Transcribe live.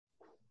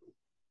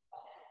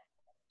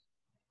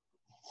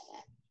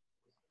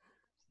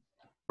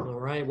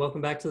right, welcome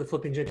back to the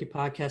Flipping Junkie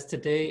podcast.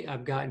 Today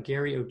I've got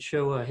Gary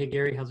Ochoa. Hey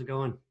Gary, how's it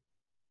going?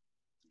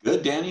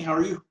 Good, Danny. How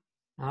are you?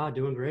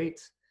 Doing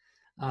great.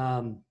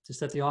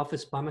 Just at the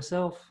office by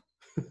myself,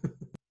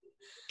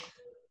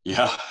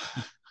 Yeah,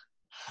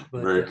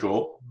 but very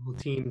cool. the whole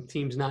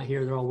team's not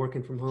here. They're all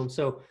working from home.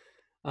 So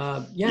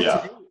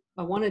Yeah, today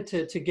I wanted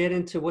to get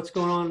into what's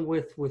going on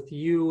with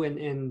you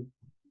and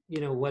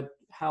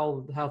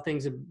how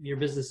things your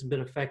business has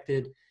been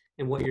affected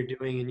and what you're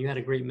doing. And you had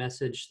a great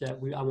message that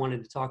I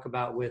wanted to talk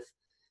about with,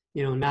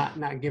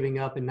 not giving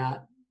up and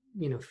not,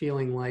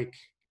 feeling like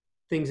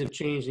things have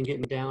changed and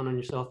getting down on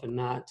yourself and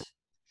not,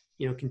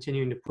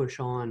 continuing to push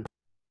on,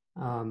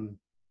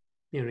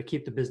 to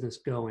keep the business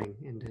going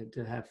and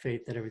to have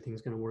faith that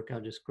everything's going to work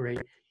out just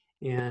great.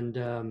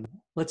 And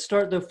let's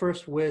start though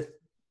first with,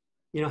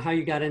 how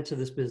you got into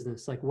this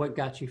business, like what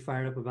got you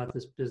fired up about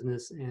this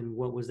business and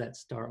what was that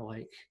start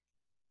like?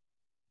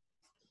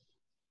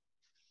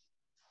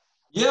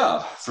 yeah,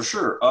 for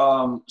sure.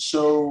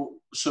 So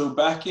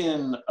back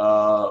in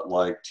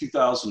like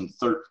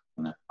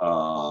 2013,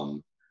 I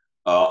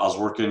was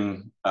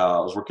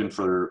working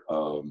for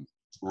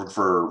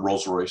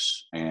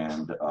Rolls-Royce,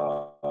 and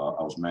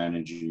I was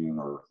managing,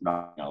 or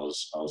not. I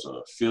was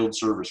a field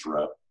service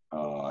rep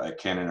at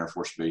Cannon Air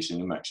Force Base in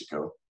New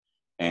Mexico,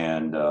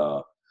 and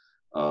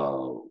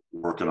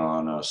working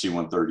on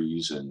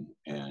C-130s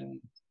and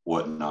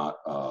whatnot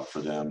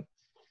for them.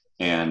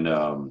 And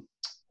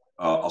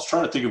I was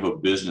trying to think of a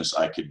business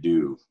I could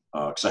do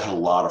because I had a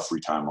lot of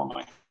free time on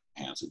my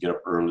hands. I'd get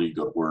up early,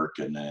 go to work,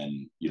 and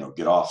then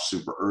get off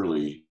super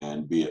early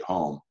and be at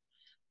home.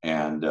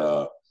 And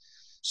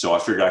so I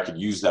figured I could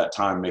use that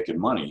time making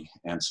money,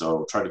 and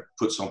so try to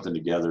put something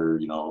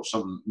together.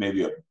 Something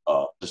maybe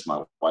just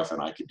my wife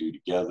and I could do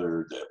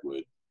together that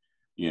would,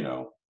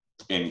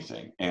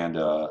 anything. And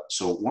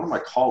so one of my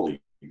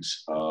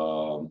colleagues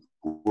who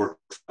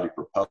worked for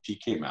Propel, he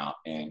came out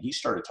and he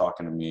started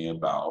talking to me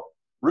about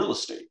real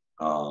estate.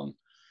 We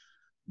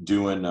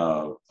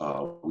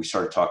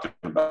started talking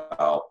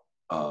about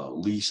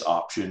lease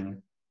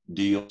option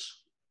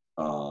deals.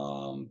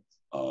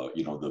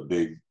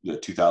 The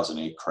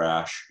 2008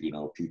 crash,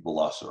 people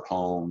lost their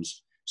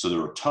homes. So there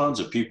were tons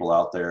of people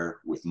out there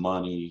with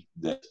money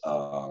that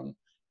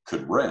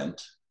could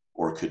rent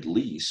or could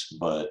lease,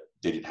 but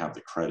they didn't have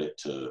the credit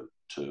to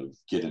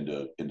get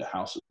into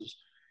houses.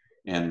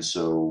 And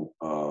so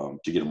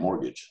to get a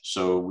mortgage.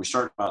 So we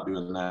started out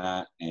doing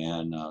that.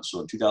 And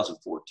so in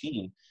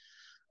 2014,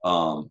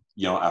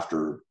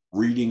 after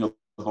reading a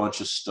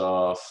bunch of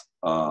stuff,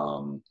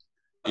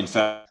 in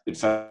fact,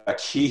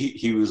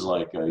 he was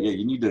like, yeah,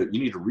 you need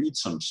to read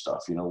some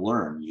stuff,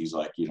 learn. He's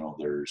like,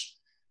 there's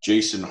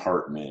Jason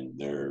Hartman,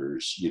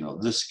 there's,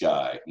 this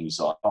guy. And he's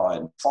like, oh,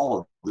 I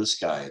follow this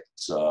guy.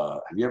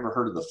 Have you ever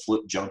heard of the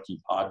Flip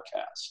Junkie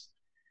podcast?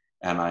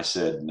 And I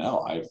said, no,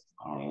 I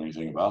don't know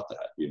anything about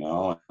that,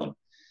 And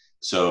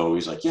so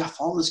he's like, yeah,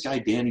 follow this guy,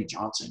 Danny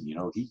Johnson. He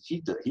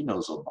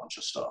knows a bunch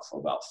of stuff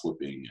about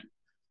flipping. And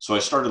so I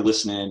started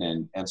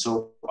listening, and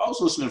so I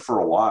was listening for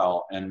a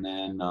while, and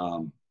then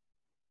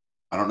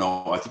I don't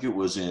know, I think it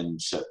was in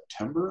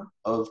September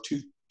of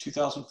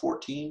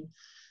 2014,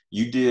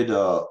 you did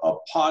a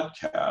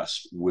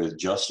podcast with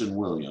Justin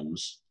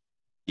Williams.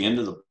 At the end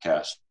of the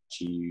podcast,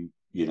 he,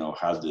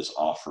 had this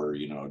offer,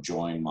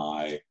 join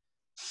my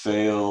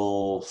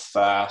fail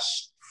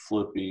fast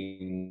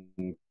flipping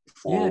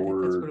forward. Yeah, I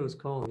think that's what it was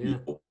called. Yeah.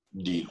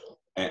 Deal.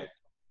 And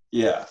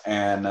yeah.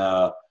 And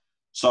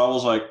so I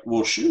was like,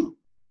 well, shoot,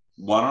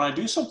 why don't I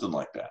do something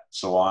like that?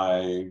 So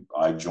I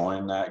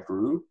joined that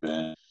group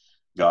and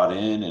got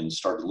in and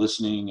started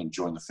listening and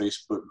joined the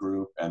Facebook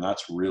group. And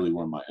that's really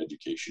where my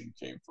education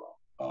came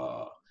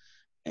from.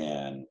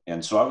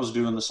 And so I was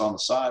doing this on the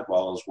side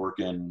while I was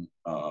working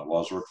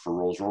for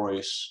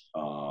Rolls-Royce.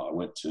 I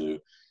went to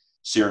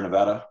Sierra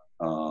Nevada,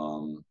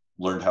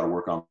 learned how to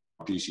work on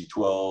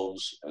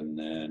PC-12s, and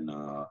then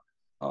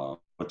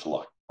went to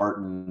Lockheed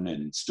Martin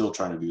and still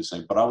trying to do the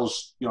same. But I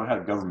was, I had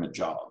a government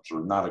job,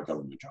 or not a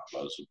government job.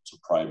 It's a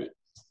private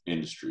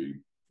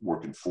industry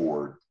working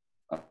for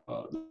the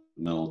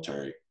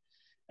military.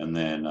 And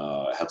then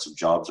I had some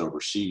jobs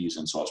overseas.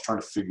 And so I was trying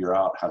to figure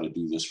out how to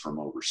do this from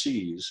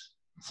overseas,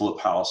 flip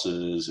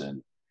houses.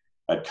 And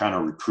I'd kind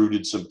of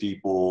recruited some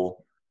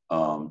people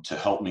to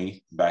help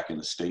me back in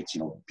the States,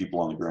 people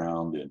on the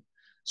ground. And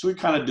so we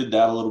kind of did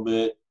that a little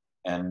bit.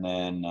 And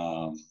then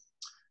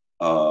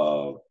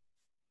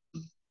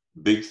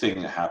big thing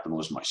that happened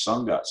was my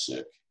son got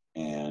sick.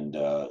 And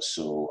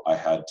so we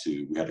had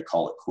to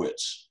call it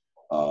quits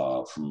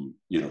from,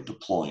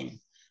 deploying.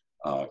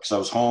 Because I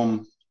was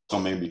home so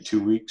maybe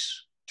 2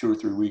 or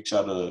 3 weeks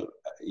out of,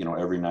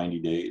 every 90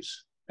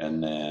 days.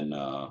 And then,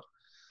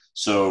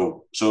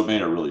 so it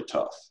made it really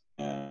tough.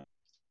 And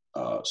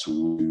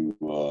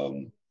so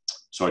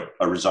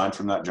I resigned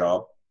from that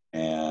job.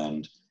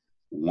 And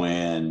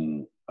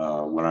when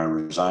I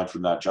resigned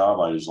from that job,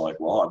 I was like,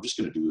 well, I'm just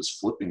going to do this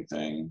flipping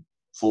thing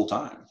full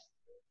time.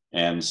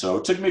 And so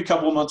it took me a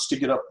couple of months to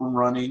get up and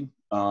running.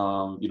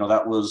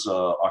 That was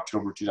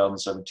October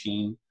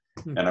 2017.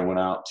 Hmm. And I went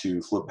out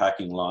to Flip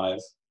Packing Live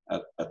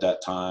at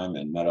that time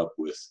and met up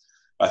with,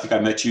 I think I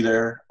met you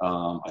there.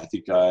 I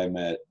think I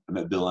met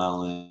Bill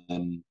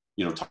Allen,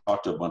 you know,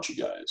 talked to a bunch of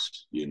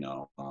guys, you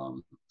know,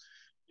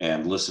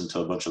 and listened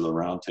to a bunch of the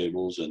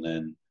roundtables. And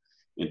then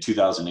in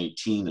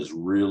 2018 is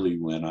really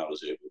when I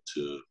was able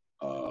to,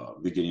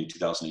 beginning of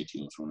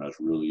 2018 was when I was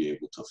really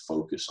able to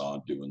focus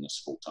on doing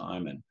this full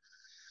time. And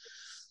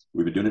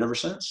we've been doing it ever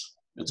since.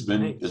 It's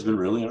been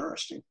really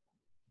interesting.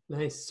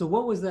 Nice. So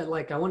what was that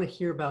like? I want to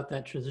hear about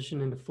that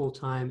transition into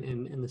full-time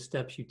and the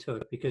steps you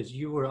took, because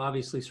you were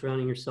obviously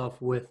surrounding yourself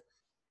with,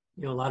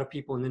 you know, a lot of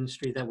people in the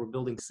industry that were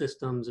building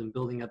systems and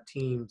building up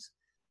teams.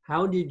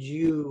 How did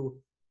you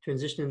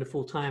transition into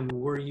full-time?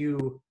 Were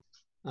you,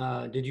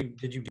 did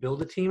you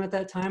build a team at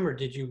that time, or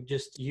did you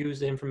just use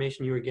the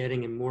information you were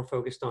getting and more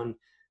focused on,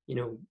 you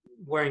know,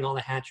 wearing all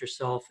the hats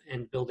yourself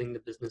and building the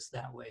business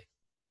that way?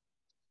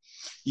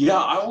 Yeah,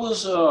 I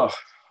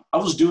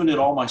was doing it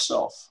all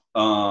myself.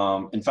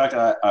 In fact,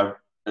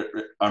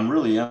 I'm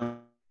really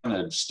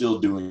still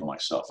doing it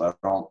myself. I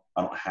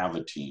don't have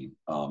a team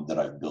that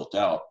I've built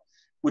out,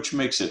 which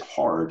makes it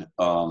hard.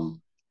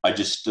 I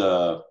just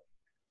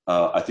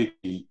I think,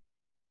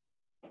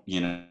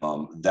 you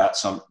know,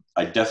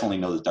 I definitely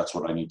know that that's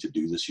what I need to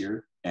do this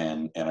year,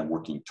 and I'm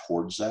working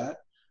towards that.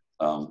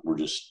 We're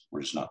just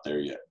not there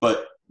yet.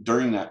 But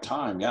during that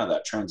time, yeah,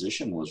 that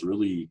transition was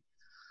really,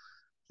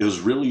 it was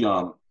really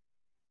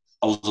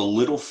I was a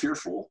little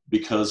fearful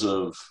because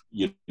of,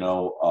 you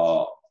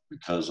know,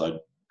 because I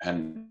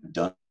hadn't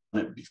done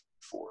it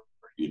before.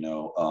 You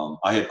know,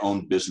 I had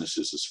owned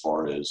businesses as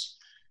far as,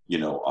 you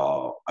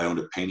know, I owned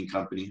a painting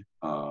company.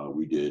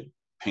 We did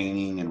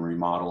painting and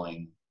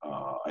remodeling.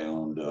 I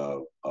owned a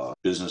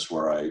business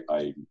where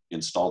I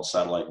installed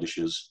satellite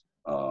dishes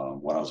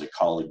when I was at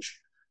college.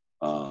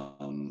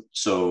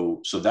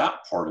 So that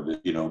part of it,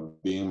 you know,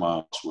 being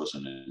my boss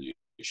wasn't an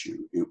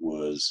issue. It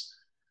was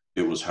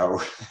how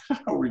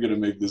are we going to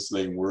make this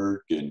thing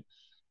work? And,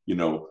 you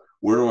know,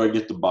 where do I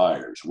get the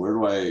buyers? Where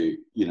do I,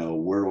 you know,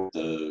 where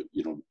the,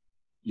 you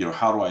know,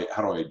 how do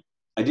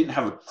I didn't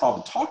have a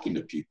problem talking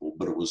to people,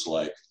 but it was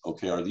like,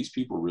 okay, are these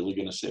people really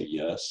going to say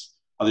yes?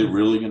 Are they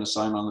really going to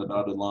sign on the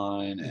dotted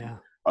line? And Yeah.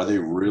 are they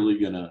really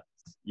going to,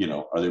 you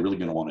know, are they really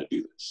going to want to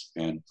do this?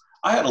 And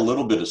I had a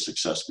little bit of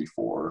success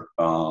before,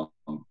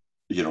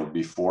 you know,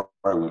 before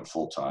I went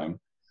full time.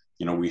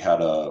 You know, we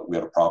had a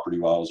property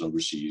while I was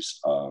overseas.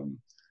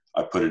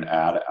 I put an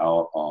ad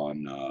out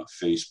on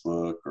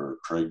Facebook or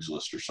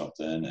Craigslist or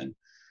something, and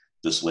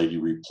this lady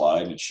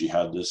replied, and she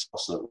had this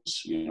house that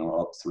was, you know,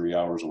 up 3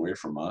 hours away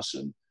from us,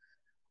 and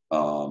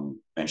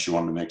she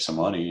wanted to make some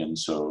money, and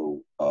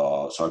so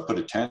I put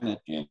a tenant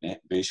in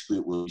it. Basically,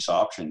 it was a lease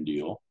option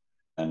deal,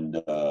 and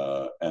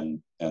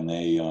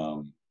they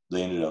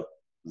ended up,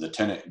 the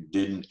tenant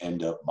didn't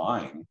end up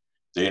buying.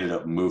 They ended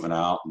up moving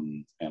out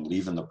and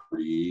leaving the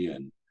property,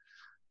 and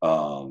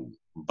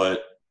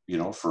but you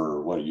know,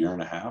 for what, a year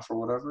and a half or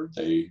whatever,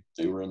 they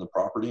were in the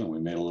property, and we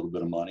made a little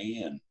bit of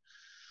money, and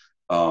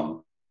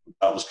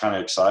that was kind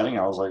of exciting.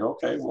 I was like,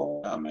 okay,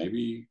 well, yeah,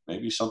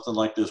 maybe something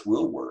like this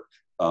will work.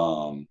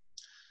 And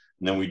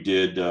then we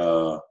did,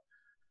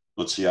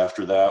 let's see,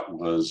 after that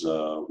was,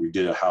 we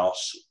did a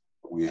house.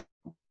 We had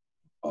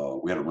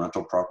a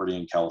rental property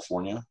in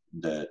California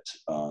that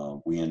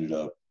we ended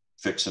up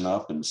fixing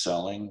up and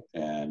selling,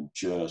 and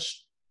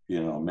just,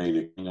 you know, made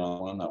it, you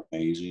know, one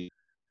amazing.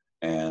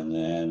 And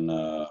then,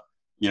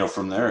 you know,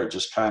 from there, it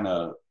kind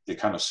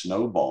of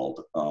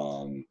snowballed.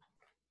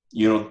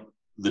 You know,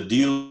 the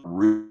deal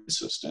real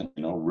consistent,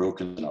 you know, real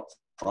consistent up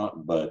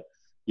front, but,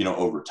 you know,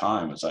 over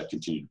time, as I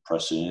continued to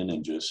press in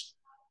and just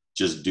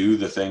do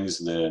the things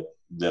that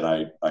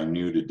I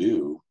knew to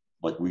do,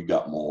 like, we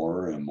got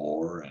more and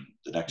more, and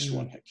the next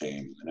one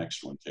came, the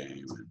next one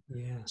came.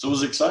 Yeah. So it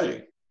was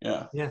exciting.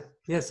 Yeah. Yeah.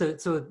 Yeah.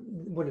 So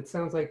what it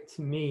sounds like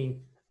to me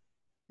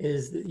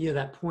is that, you know,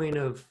 that point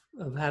of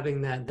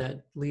having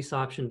that lease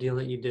option deal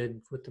that you did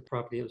with the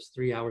property that was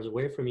 3 hours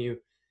away from you,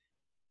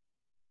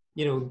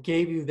 you know,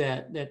 gave you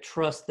that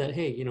trust that,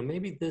 hey, you know,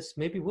 maybe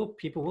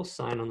people will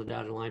sign on the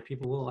dotted line.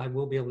 I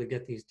will be able to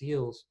get these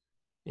deals,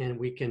 and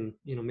we can,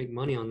 you know, make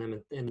money on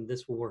them, and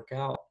this will work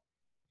out.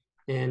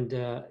 And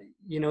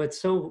you know, it's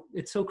so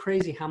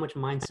crazy how much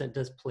mindset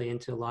does play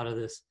into a lot of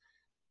this,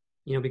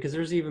 you know, because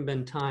there's even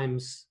been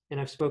times, and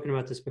I've spoken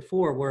about this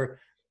before, where,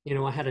 you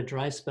know, I had a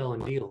dry spell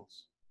in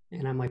deals,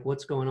 and I'm like,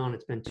 what's going on?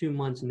 It's been 2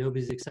 months,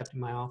 nobody's accepting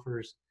my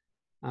offers.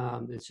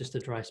 It's just a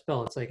dry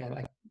spell. It's like,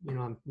 you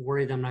know, I'm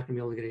worried I'm not going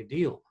to be able to get a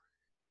deal.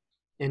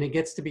 And it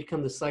gets to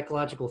become the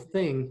psychological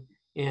thing.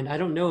 And I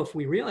don't know if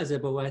we realize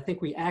it, but I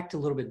think we act a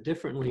little bit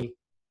differently,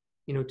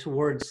 you know,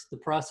 towards the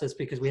process,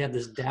 because we have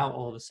this doubt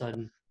all of a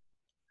sudden.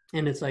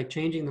 And it's like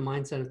changing the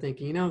mindset of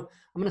thinking, you know,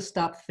 I'm going to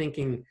stop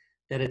thinking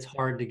that it's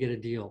hard to get a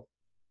deal.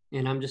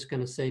 And I'm just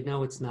going to say,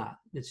 no, it's not.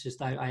 It's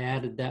just, I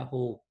added that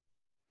whole,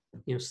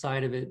 you know,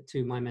 side of it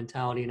to my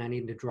mentality, and I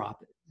need to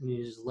drop it. And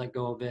you just let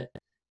go of it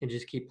and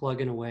just keep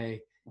plugging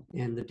away,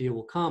 and the deal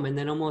will come. And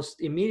then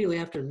almost immediately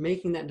after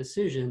making that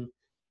decision,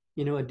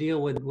 you know, a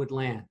deal would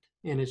land.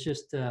 And it's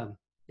just,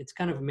 it's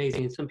kind of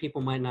amazing. And some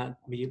people might not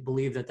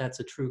believe that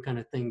that's a true kind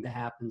of thing that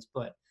happens,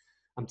 but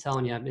I'm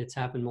telling you, it's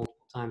happened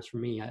multiple times for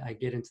me. I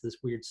get into this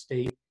weird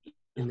state,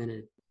 and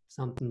then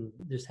something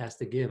just has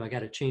to give. I got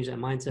to change that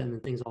mindset, and then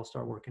things all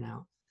start working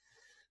out.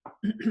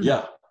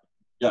 Yeah.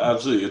 Yeah,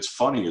 absolutely. It's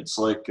funny. It's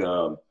like,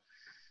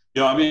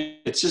 I mean,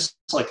 it's just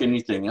like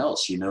anything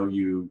else,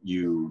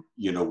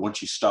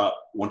 once you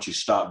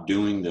stop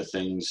doing the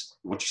things,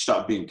 once you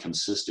stop being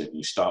consistent,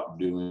 you stop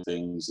doing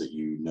things that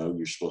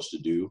you're supposed to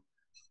do.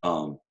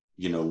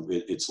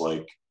 It's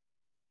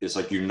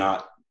like you're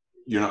not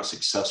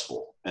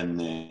successful. And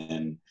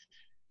then,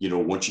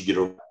 once you get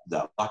over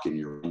that lock in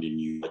your mind and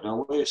you like,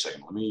 no, wait a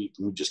second, let me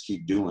just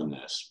keep doing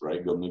this,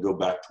 right? Let me go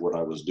back to what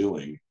I was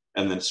doing.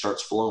 And then it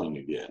starts flowing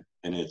again.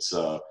 And it's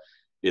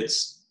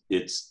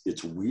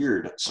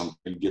weird. Sometimes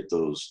you get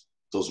those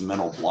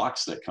mental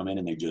blocks that come in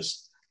and they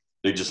just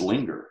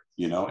linger,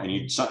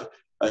 and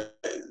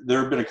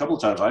there have been a couple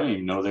of times I didn't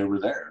even know they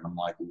were there. And I'm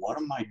like, what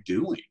am I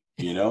doing?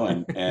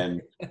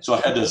 And so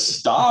I had to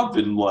stop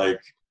and like,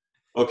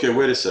 okay,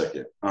 wait a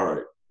second. All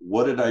right.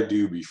 What did I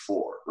do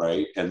before?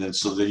 Right. And then,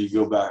 so then I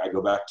go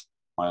back to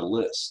my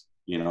list,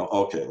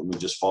 okay, let me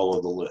just follow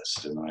the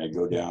list. And then I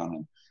go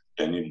down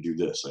and I need to do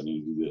this. I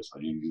need to do this. I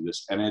need to do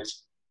this. And it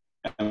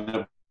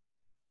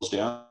goes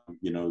down,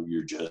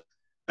 you're just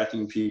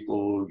checking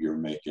people, you're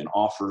making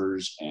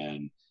offers,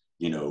 and,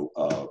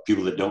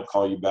 people that don't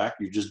call you back,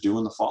 you're just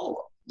doing the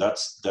follow-up.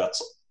 That's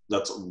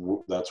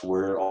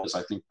where it all is.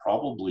 I think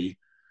probably,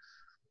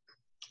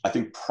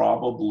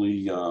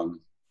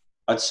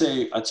 I'd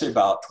say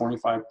about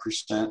 25%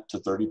 to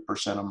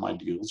 30% of my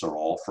deals are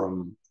all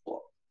from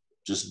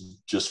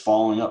just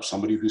following up.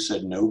 Somebody who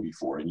said no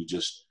before, and you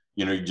just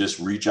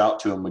reach out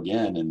to them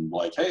again and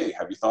like, hey,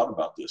 have you thought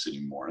about this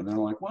anymore? And they're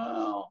like,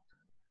 well,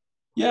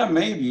 yeah,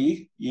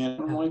 maybe.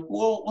 I'm like,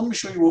 well, let me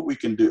show you what we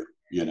can do.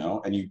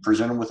 And you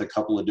present them with a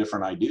couple of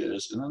different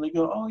ideas, and then they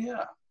go, oh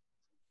yeah,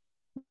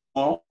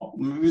 well,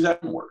 maybe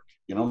that can work.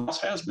 This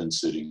has been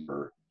sitting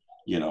for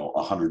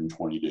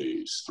 120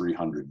 days,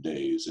 300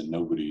 days, and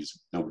nobody's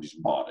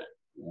bought it.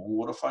 Well,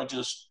 what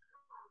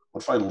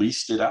if I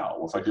leased it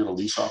out? What if I did a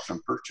lease option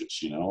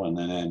purchase? And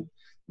then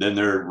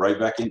they're right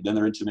back in. Then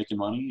they're into making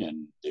money,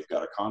 and they've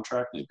got a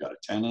contract, and they've got a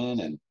tenant,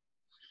 and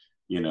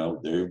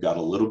they've got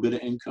a little bit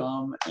of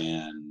income,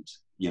 and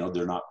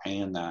they're not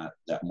paying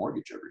that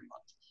mortgage every month.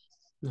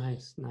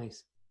 Nice.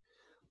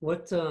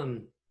 What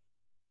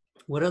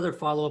other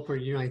follow-up were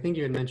you? I think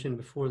you had mentioned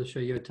before the show,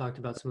 you had talked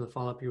about some of the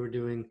follow-up you were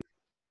doing,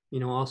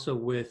 also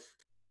with,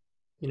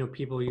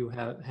 people you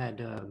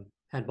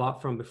had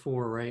bought from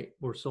before, right?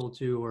 Or sold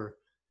to, or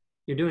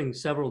you're doing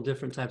several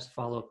different types of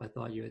follow-up, I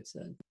thought you had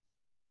said.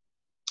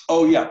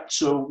 Oh yeah.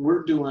 So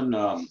we're doing,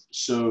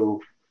 so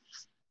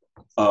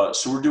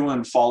we're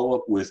doing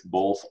follow-up with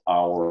both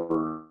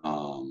our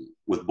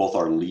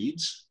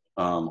leads,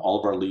 all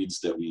of our leads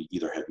that we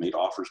either had made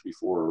offers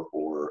before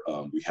or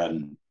we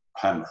hadn't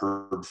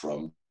heard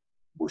from.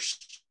 We're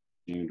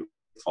continuing to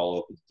follow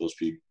up with those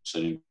people,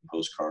 sending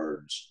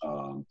postcards.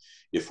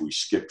 If we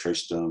skip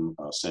traced them,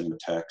 send them a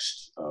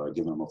text,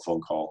 giving them a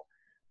phone call,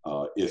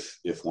 if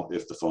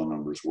the phone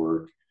numbers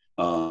work.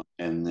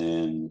 And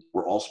then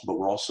we're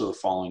also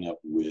following up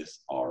with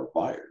our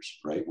buyers,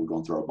 right? We're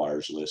going through our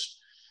buyers list,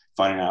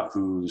 finding out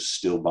who's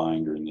still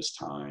buying during this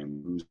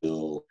time, who's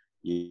still,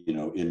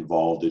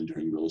 involved in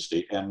doing real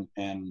estate.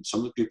 And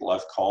some of the people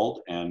I've called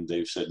and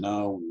they've said,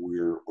 no,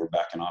 we're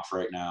backing off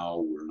right now.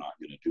 We're not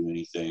going to do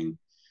anything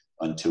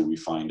until we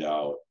find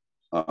out,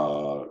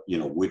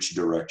 which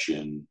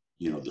direction,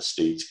 the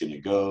state's going to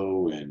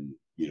go. And,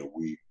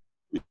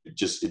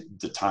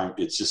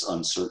 it's just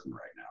uncertain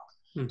right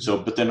now. Mm-hmm. So,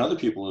 but then other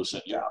people have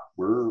said, yeah,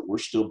 we're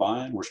still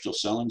buying, we're still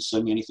selling,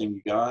 send me anything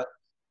you got.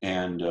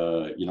 And,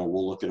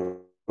 we'll look it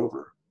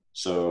over.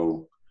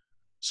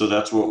 So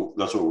that's what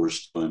we're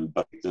doing.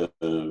 But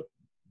the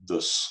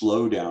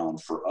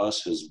slowdown for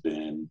us has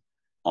been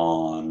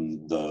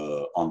on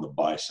the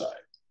buy side.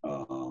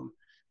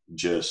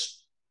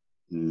 Just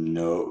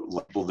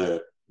people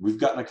that we've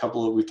talked to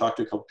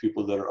a couple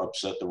people that are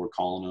upset that we're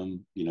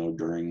calling them,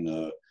 during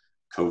the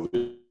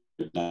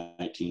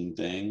COVID-19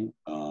 thing,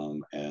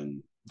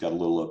 and got a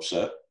little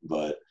upset,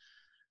 but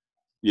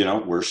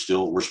we're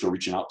still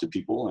reaching out to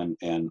people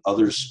and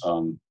others.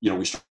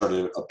 We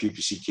started a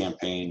PPC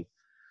campaign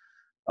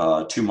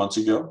 2 months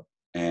ago,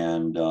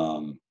 and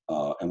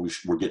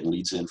we're getting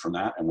leads in from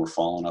that, and we're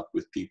following up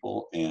with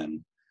people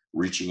and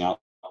reaching out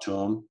to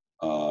them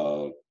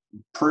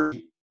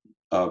pretty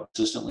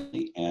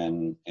consistently,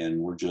 and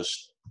we're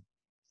just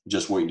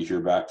waiting to hear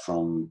back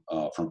from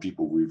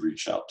people we've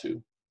reached out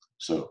to.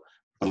 So,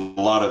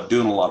 but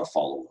doing a lot of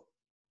follow up.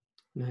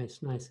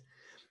 Nice.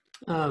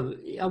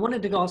 I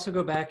wanted to also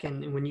go back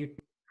and when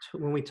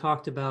we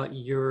talked about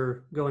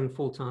your going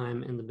full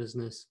time in the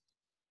business,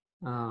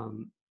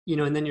 and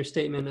then your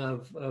statement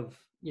of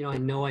I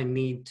know I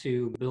need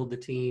to build the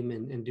team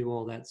and do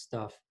all that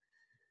stuff.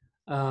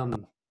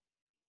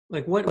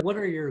 Like what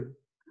are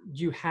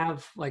do you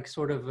have like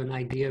sort of an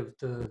idea of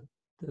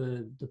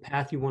the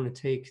path you want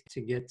to take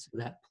to get to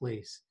that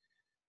place?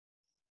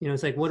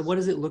 It's like, what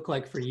does it look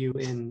like for you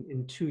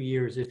in 2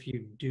 years if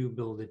you do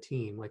build a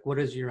team? Like, what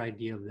is your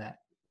idea of that?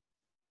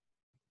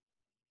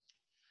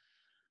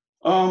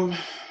 Um,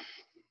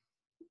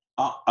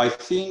 I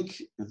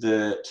think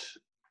that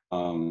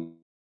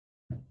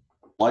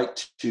like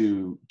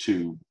to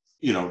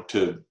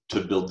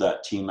build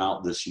that team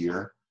out this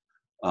year.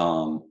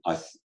 I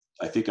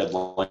think I'd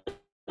like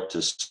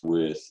to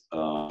with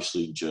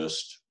obviously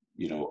just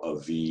a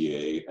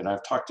VA, and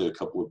I've talked to a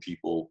couple of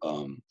people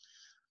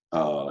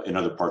in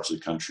other parts of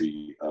the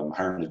country,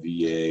 hiring a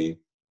VA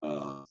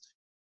that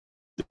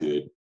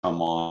could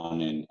come on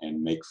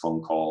and make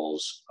phone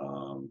calls.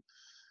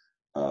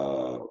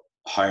 Uh,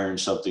 Hiring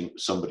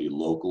somebody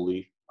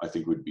locally, I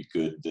think would be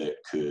good, that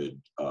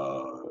could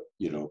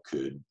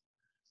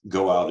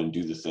go out and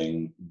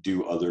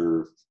do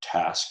other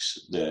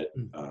tasks that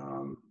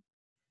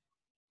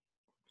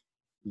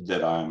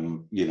that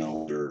I'm,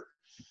 or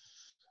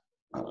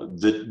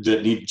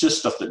that need just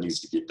stuff that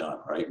needs to get done,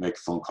 right? Make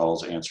phone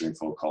calls, answering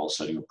phone calls,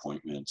 setting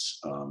appointments,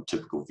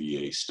 typical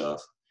VA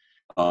stuff.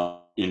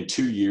 In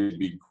 2 years, it'd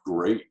be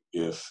great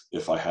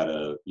if I had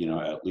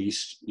at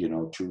least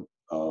two,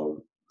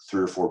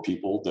 3 or 4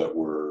 people that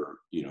were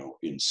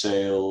in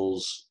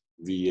sales,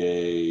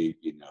 VA,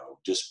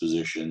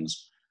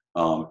 dispositions,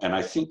 and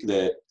I think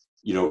that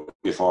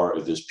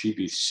if this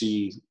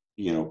PPC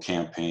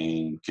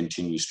campaign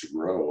continues to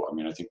grow, I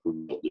mean, I think we'll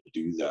be able to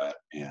do that,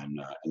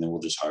 and then we'll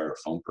just hire a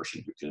phone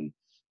person who can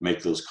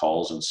make those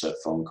calls and set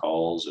phone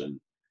calls and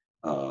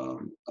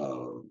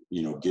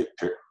get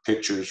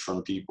pictures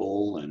from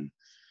people, and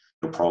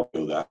probably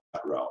go that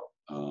route.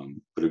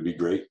 But it'd be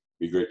great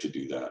to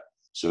do that.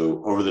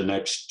 So over the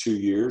next 2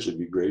 years, it'd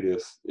be great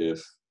if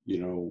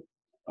we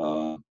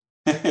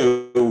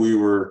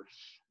were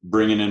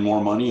bringing in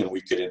more money and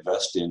we could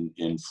invest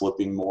in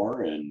flipping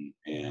more and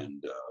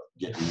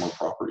getting more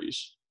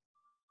properties.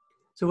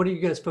 So what are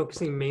you guys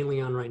focusing mainly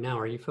on right now?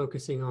 Are you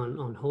focusing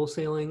on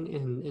wholesaling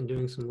and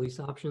doing some lease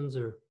options,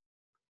 or?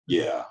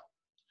 Yeah.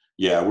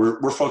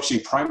 We're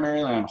focusing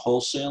primarily on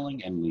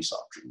wholesaling and lease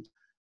options.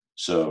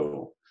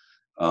 So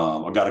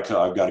I've got a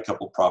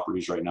couple of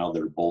properties right now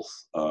that are both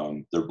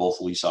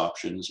lease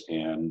options,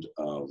 and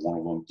one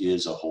of them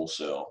is a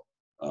wholesale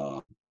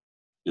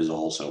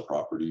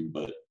property.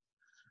 But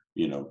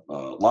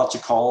lots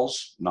of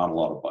calls, not a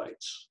lot of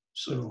bites.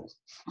 So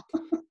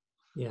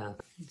yeah.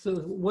 So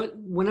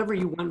whenever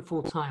you went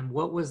full time,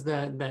 what was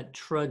that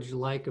trudge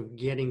like of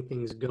getting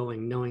things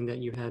going, knowing that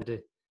you had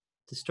to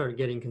start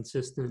getting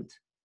consistent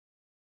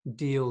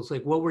deals?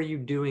 Like, what were you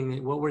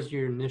doing? What was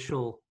your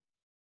initial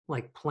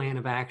plan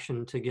of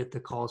action to get the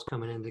calls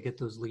coming in, to get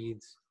those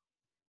leads?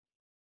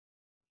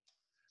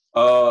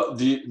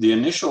 The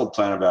initial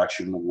plan of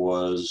action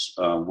was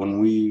when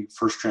we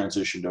first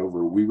transitioned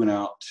over. We went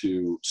out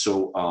to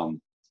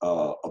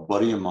a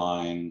buddy of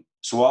mine.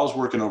 So while I was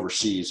working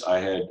overseas, I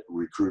had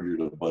recruited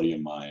a buddy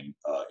of mine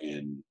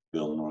in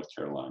Bill, North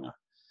Carolina,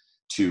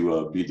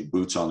 to be the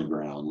boots on the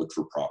ground, look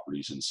for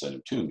properties and send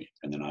them to me,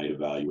 and then I'd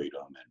evaluate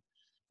them and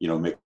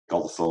make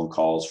all the phone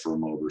calls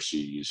from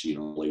overseas.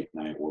 Late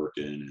night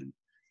working, and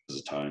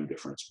there's a time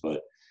difference,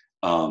 but.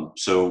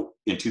 So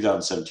in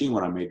 2017,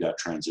 when I made that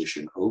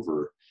transition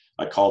over,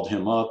 I called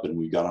him up and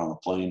we got on a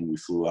plane. We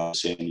flew out to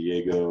San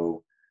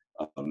Diego,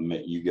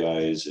 met you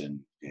guys, and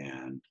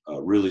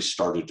really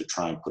started to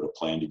try and put a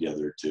plan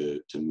together to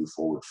move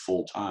forward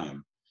full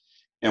time.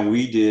 And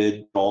we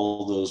did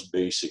all those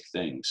basic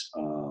things.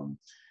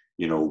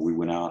 We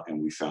went out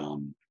and we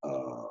found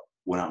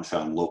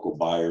local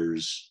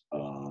buyers.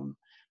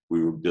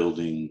 We were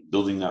building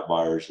that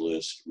buyers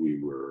list. We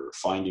were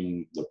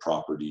finding the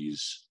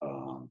properties,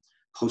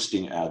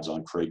 posting ads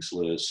on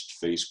Craigslist,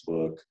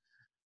 Facebook.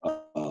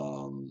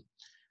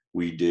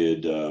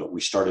 We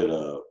started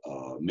a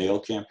mail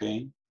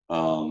campaign.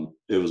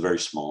 It was very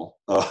small,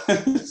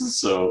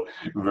 so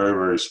very,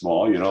 very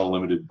small.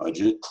 Limited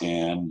budget,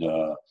 and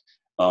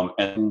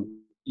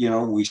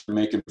we started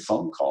making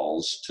phone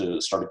calls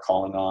started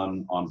calling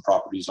on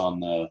properties on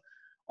the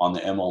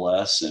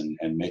MLS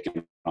and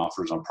making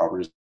offers on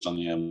properties on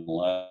the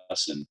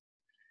MLS,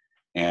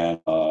 and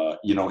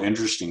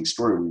interesting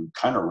story. We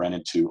kind of ran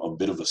into a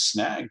bit of a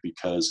snag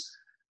because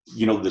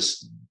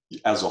this,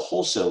 as a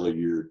wholesaler,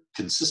 you're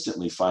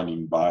consistently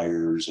finding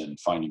buyers and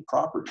finding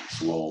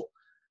properties. Well,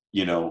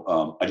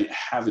 I didn't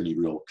have any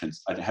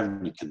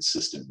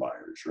consistent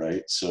buyers,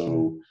 right?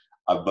 So,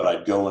 but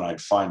I'd go and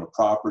I'd find a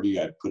property,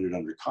 I'd put it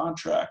under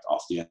contract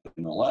off the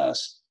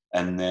MLS,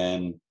 and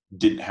then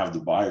didn't have the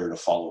buyer to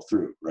follow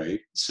through, right?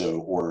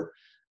 So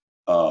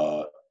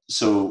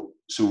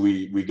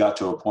we got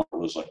to a point where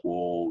it was like,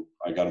 well,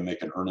 I got to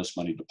make an earnest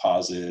money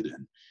deposit,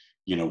 and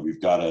in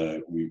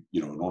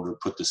order to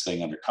put this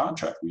thing under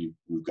contract, we've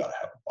got to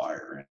have a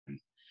buyer. And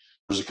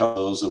there's a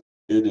couple of those that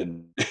we did,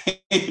 and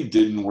it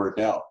didn't work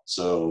out.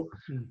 So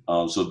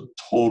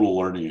total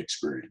learning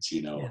experience,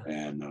 Yeah.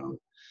 And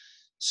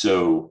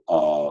so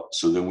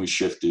then we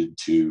shifted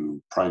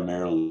to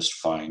primarily just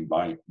find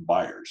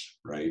buyers,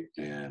 right,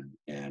 and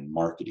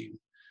marketing,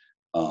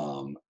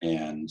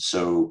 and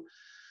so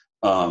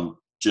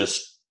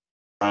just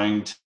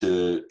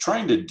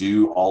trying to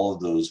do all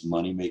of those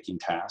money making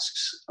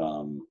tasks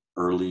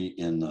early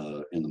in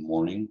the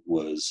morning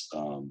was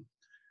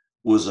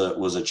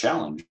a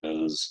challenge,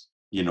 because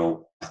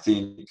I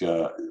think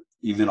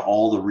even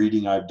all the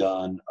reading I've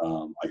done,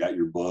 I got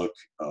your book,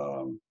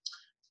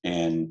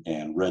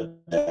 and read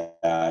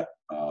that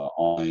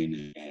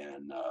online,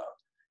 and I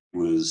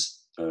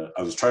was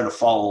trying to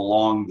follow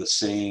along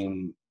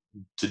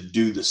to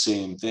do the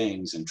same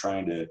things, and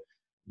trying to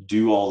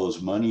do all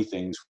those money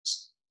things,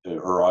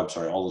 or I'm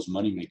sorry, all those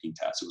money making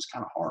tasks. It was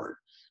kind of hard,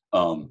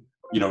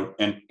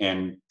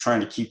 and trying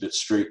to keep it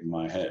straight in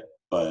my head.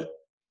 But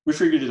we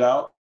figured it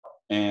out,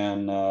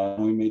 and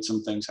we made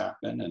some things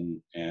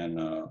happen,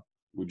 and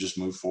we just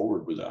moved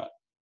forward with that.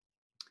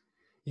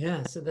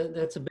 Yeah, so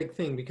that's a big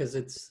thing, because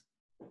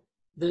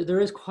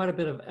there is quite a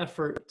bit of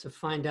effort to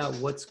find out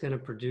what's going to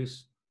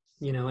produce,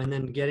 and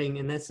then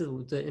and that's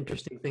the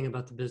interesting thing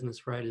about the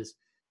business, right? Is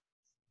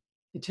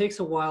it takes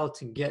a while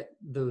to get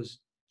those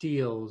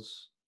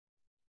deals,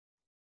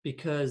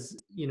 because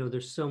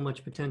there's so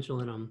much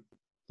potential in them.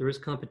 There is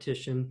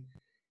competition,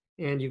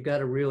 and you've got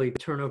to really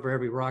turn over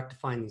every rock to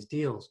find these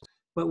deals.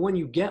 But when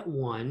you get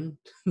one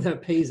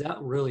that pays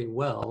out really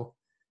well,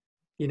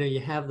 you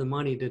have the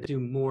money to do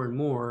more and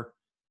more.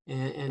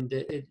 And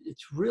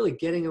it's really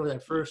getting over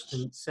that first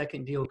and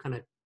second deal kind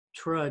of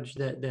trudge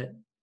that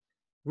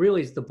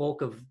really is the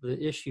bulk of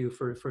the issue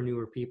for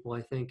newer people,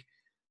 I think.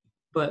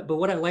 But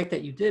what I like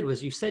that you did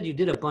was, you said you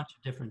did a bunch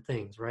of different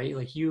things, right?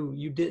 Like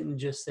you didn't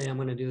just say, I'm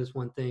going to do this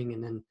one thing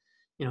and then,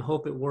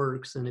 hope it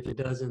works. And if it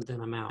doesn't, then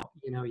I'm out.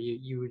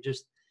 You were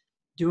just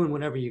doing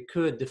whatever you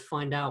could to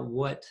find out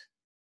what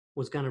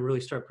was going to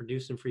really start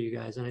producing for you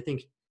guys. And I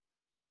think,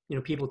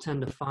 people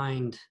tend to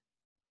find,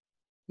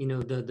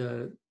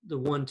 the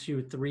 1,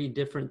 2, 3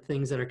 different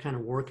things that are kind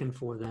of working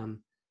for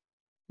them,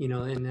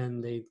 and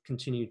then they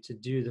continue to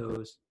do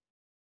those.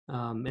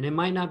 And it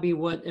might not be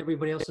what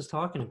everybody else is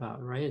talking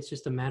about, right? It's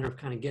just a matter of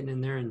kind of getting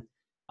in there. And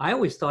I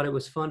always thought it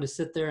was fun to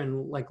sit there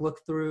and like look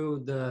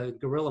through the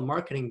guerrilla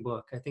marketing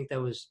book. I think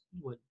that was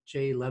what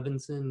Jay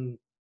Levinson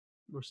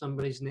or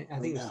somebody's name. I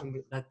think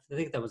I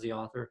think that was the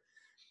author.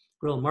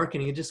 Guerrilla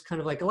marketing. It just kind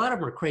of like, a lot of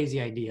them are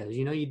crazy ideas.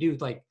 You do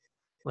like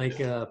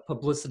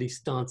publicity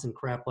stunts and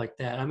crap like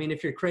that. I mean,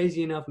 if you're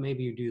crazy enough,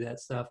 maybe you do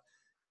that stuff.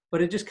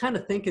 But it just kind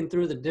of thinking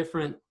through the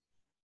different,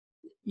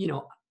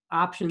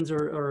 options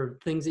or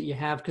things that you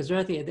have, because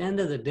at the end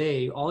of the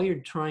day, all you're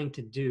trying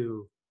to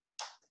do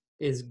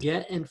is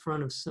get in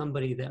front of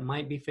somebody that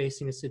might be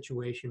facing a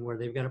situation where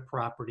they've got a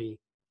property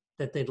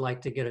that they'd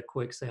like to get a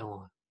quick sale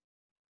on.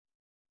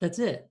 That's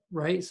it,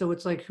 right? So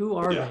it's like, who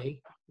are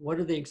they? What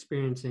are they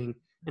experiencing?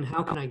 And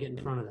how can I get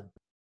in front of them?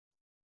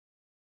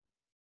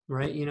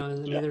 Right? I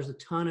mean, there's a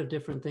ton of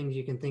different things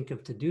you can think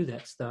of to do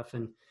that stuff.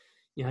 And,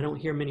 I don't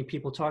hear many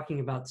people talking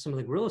about some of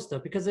the guerrilla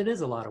stuff, because it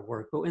is a lot of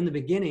work. But in the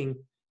beginning,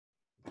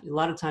 a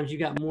lot of times you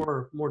got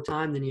more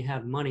time than you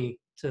have money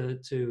to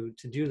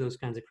do those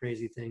kinds of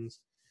crazy things.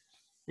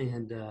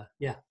 And I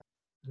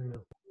don't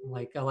know. I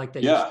like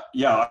that.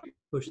 You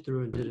pushed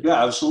through and did it.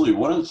 Yeah, absolutely.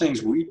 One of the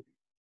things we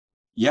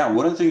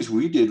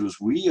did was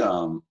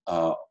one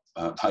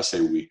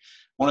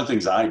of the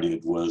things I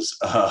did was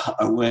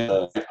I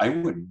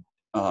went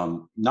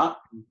not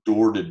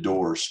door to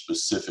door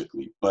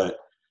specifically, but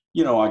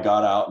I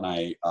got out and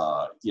I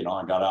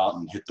got out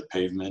and hit the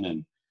pavement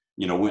and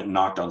went and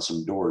knocked on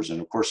some doors.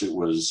 And of course it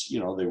was,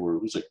 it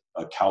was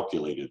a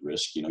calculated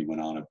risk. You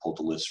went on and pulled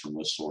the list from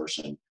ListSource,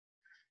 and,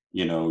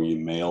 you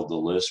mailed the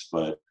list.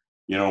 But,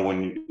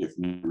 if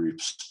you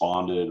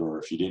responded, or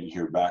if you didn't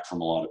hear back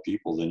from a lot of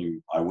people,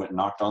 then I went and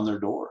knocked on their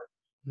door.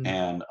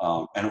 Mm-hmm.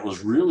 And it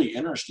was really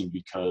interesting,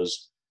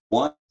 because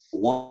one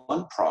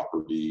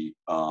property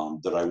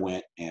that I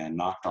went and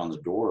knocked on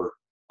the door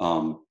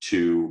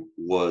to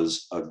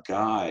was a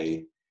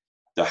guy.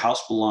 The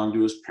house belonged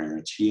to his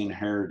parents. He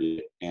inherited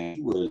it, and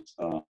he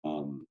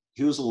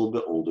was a little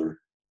bit older,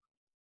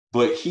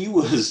 but he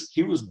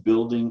was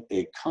building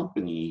a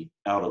company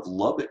out of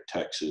Lubbock,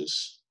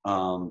 Texas,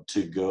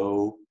 to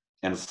go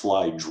and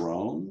fly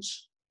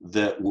drones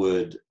that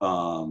would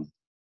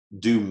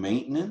do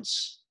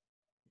maintenance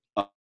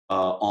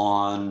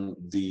on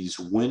these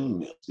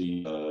windmills,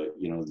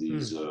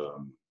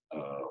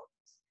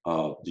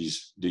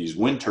 these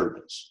wind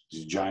turbines,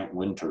 these giant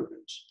wind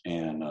turbines,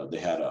 and they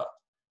had a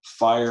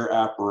fire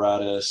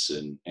apparatus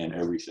and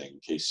everything in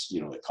case they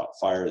caught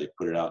fire, they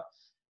put it out.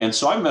 And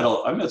so I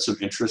met some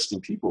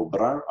interesting people.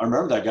 But I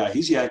remember that guy.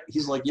 He's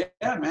like,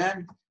 yeah,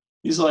 man.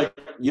 He's like,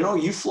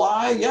 you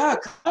fly, yeah,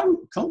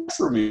 come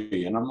for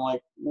me. And I'm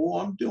like,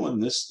 well, I'm doing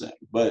this thing,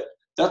 but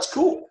that's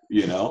cool.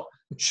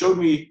 Took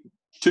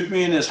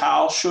me in his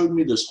house, showed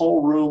me this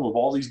whole room of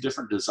all these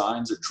different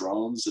designs of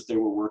drones that they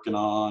were working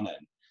on,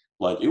 and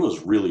like it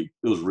was really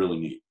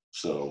neat.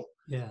 So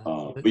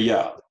but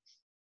yeah.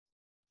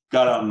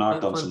 Got out and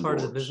knocked on some doors. Fun part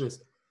of the business.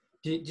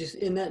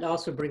 And that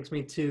also brings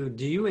me to,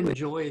 do you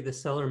enjoy the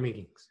seller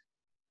meetings?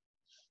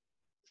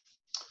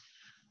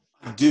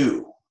 I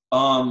do.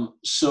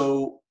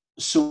 So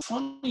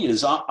funny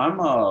is I'm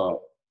a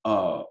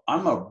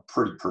I'm a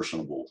pretty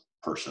personable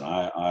person.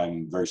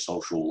 I'm very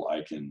social.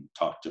 I can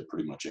talk to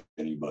pretty much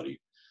anybody.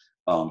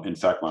 In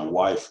fact, my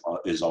wife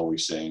is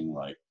always saying,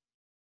 like,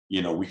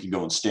 we can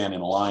go and stand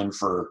in a line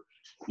for,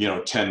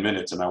 10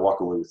 minutes and I walk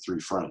away with 3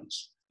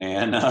 friends.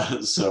 And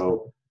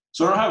so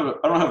I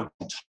don't have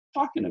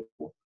talking to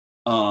people.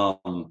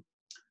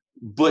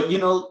 But,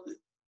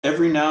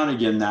 every now and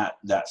again,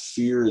 that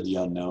fear of the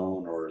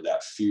unknown, or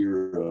that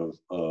fear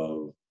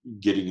of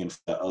getting in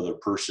front of that other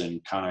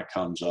person, kind of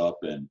comes up,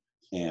 and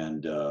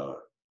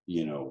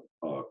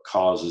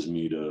causes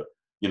me to,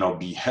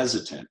 be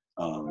hesitant.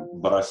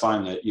 But I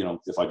find that,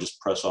 if I just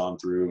press on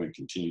through and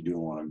continue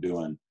doing what I'm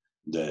doing,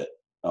 that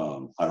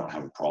I don't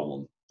have a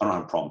problem. I don't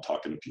have a problem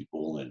talking to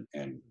people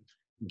and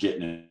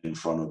getting in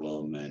front of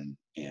them.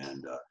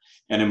 And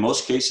in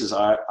most cases,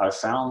 I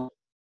found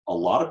a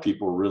lot of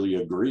people really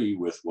agree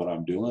with what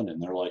I'm doing, and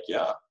they're like,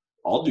 yeah,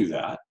 I'll do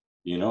that.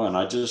 And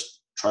I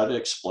just try to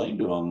explain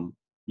to them,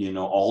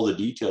 all the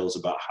details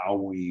about how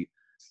we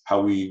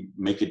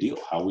make a deal,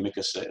 how we make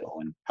a sale,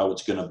 and how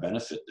it's going to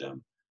benefit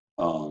them.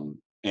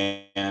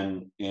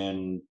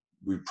 And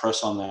we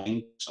press on that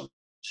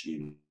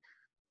sometimes,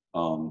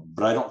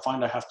 but I don't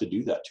find I have to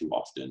do that too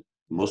often.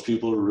 Most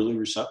people are really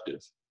receptive.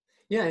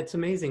 Yeah, it's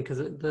amazing because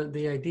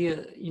the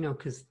idea,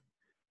 because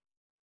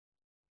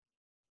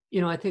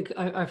I think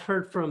I've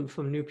heard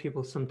from new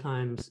people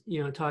sometimes,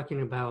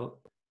 talking about,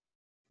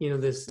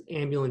 this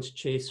ambulance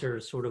chaser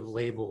sort of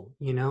label,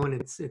 and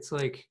it's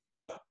like,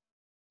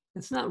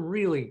 it's not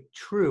really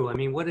true. I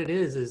mean, what it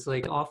is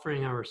like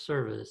offering our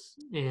service.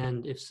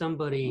 And if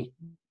somebody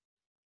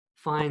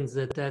finds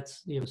that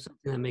that's,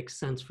 something that makes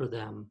sense for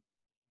them,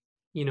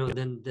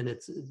 then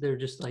they're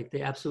just like,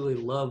 they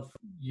absolutely love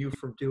you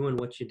for doing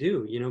what you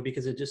do,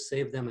 because it just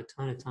saved them a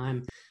ton of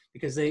time,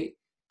 because they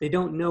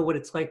don't know what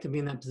it's like to be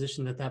in that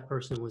position that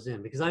person was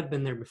in. Because I've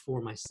been there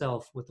before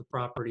myself with the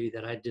property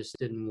that I just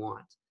didn't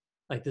want.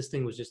 Like, this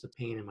thing was just a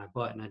pain in my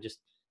butt, and I just,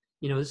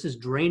 this is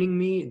draining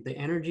me, the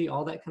energy,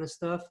 all that kind of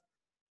stuff.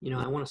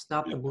 I want to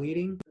stop the Yeah,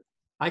 bleeding.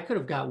 I could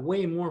have got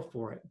way more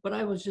for it, but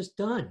I was just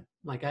done.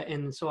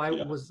 And so I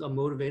yeah, was a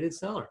motivated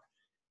seller.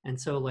 And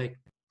so, like,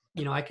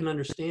 I can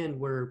understand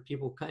where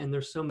people, and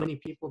there's so many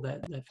people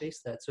that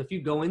face that. So if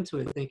you go into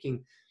it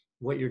thinking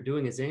what you're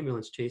doing is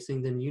ambulance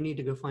chasing, then you need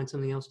to go find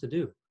something else to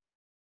do,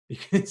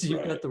 because you've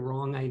right. got the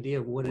wrong idea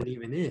of what it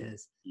even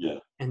is. Yeah,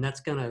 And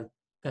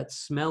that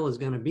smell is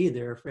going to be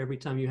there for every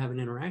time you have an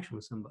interaction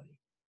with somebody,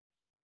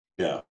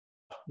 yeah.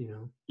 you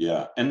know?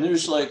 Yeah, and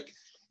there's like,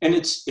 and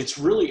it's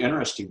really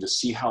interesting to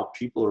see how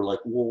people are like,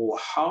 well,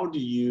 how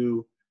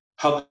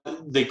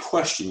they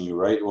question you,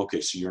 right?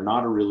 Okay, so you're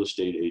not a real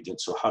estate agent,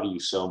 so how do you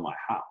sell my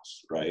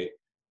house, right?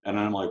 And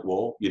I'm like,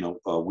 well,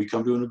 we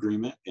come to an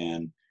agreement,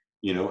 and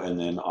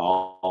then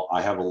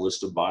I have a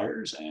list of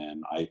buyers,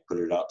 and I put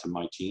it out to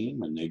my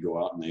team, and they go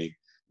out and they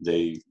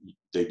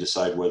they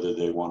decide whether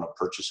they want to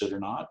purchase it or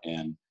not.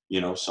 And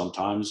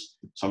sometimes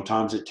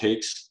it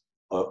takes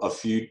a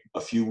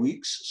few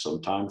weeks.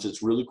 Sometimes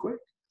it's really quick,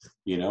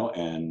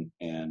 and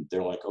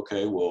they're like,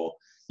 okay, well,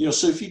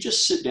 so if you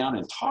just sit down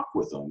and talk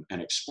with them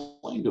and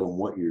explain to them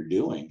what you're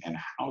doing and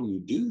how you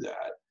do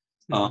that,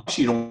 Mhm.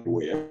 so you don't give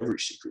away every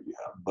secret you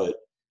have, but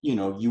you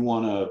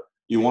want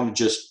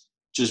to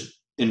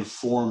just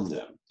inform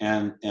them,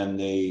 and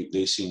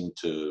they seem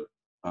to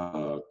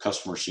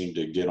customers seem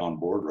to get on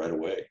board right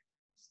away.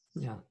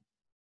 Yeah.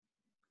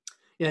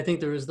 Yeah. I think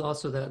there is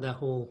also that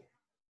whole,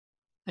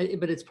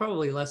 but it's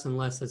probably less and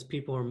less as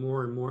people are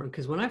more and more,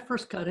 because when I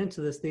first got into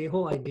this, the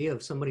whole idea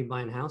of somebody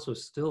buying a house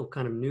was still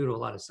kind of new to a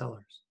lot of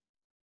sellers,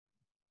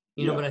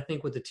 Yeah, but I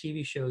think with the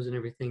TV shows and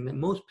everything, that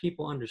most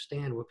people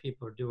understand what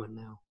people are doing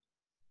now,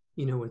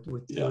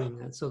 with yeah, doing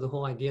that. So the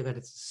whole idea that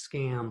it's a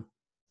scam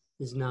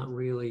is not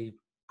really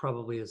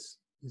probably as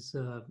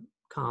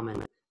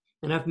common.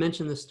 And I've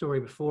mentioned this story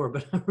before,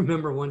 but I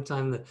remember one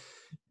time that,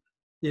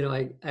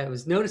 I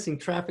was noticing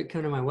traffic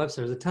coming to my website.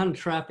 There's a ton of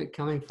traffic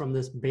coming from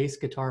this bass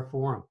guitar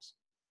forums.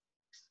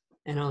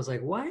 And I was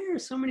like, why are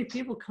so many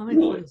people coming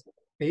from really. this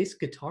bass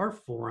guitar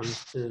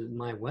forums to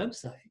my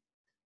website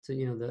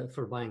to,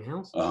 for buying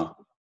houses? uh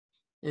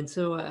And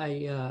so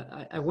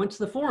I went to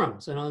the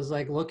forums, and I was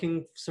like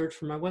search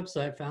for my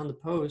website, found the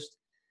post.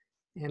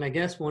 And I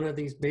guess one of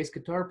these bass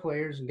guitar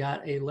players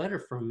got a letter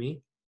from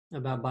me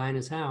about buying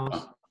his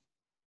house.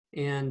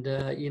 And,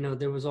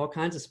 there was all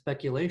kinds of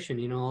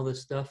speculation, all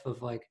this stuff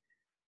of like,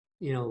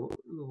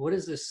 what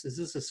is this? Is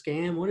this a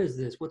scam? What is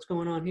this? What's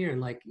going on here? And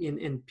like,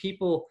 and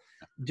people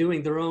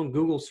doing their own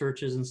Google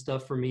searches and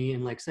stuff for me,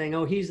 and like saying,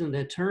 oh, he's an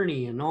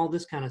attorney and all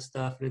this kind of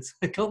stuff. And it's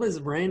like all this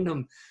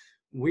random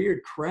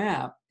weird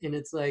crap. And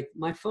it's like,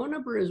 my phone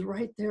number is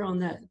right there on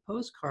that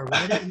postcard.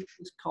 Why didn't you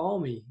just call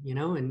me,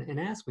 and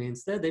ask me?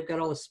 Instead, they've got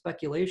all the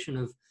speculation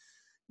of,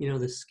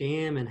 the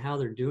scam and how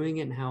they're doing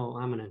it and how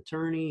I'm an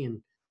attorney,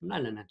 and I'm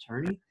not an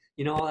attorney,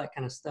 all that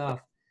kind of stuff.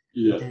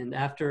 yeah, And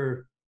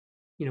after,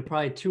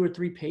 probably 2 or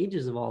 3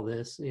 pages of all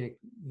this,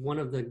 one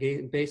of the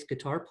bass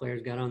guitar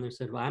players got on there and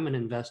said, well, I'm an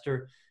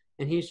investor.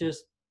 And he's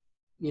just,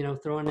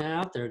 throwing that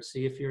out there to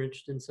see if you're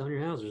interested in selling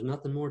your house. There's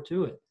nothing more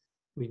to it.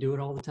 We do it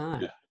all the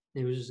time. Yeah.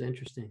 It was just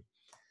interesting.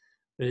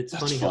 But it's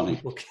That's funny how funny.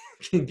 people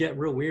can get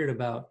real weird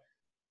about,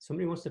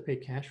 somebody wants to pay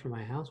cash for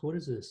my house. What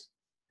is this?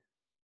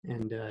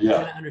 And Yeah.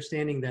 kind of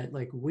understanding that,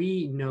 like,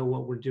 we know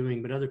what we're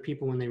doing, but other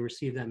people, when they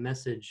receive that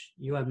message,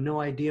 you have no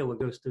idea what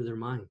goes through their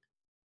mind.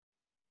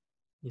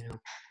 You know?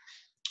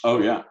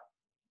 Oh yeah.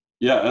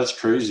 Yeah, that's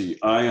crazy.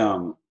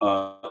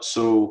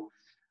 So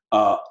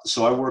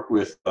I work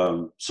with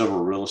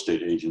several real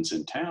estate agents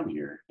in town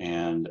here,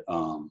 and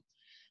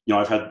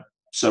I've had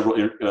several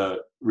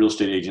real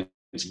estate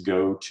agents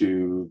go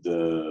to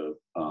the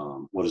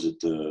what is it,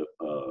 the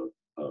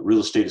real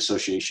estate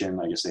association.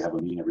 I guess they have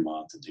a meeting every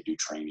month, and they do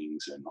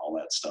trainings and all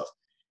that stuff.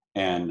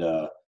 And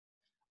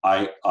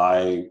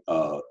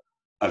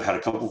I've had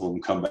a couple of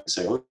them come back and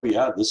say, "Oh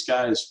yeah, this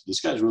guy's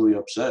really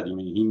upset. I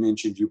mean, he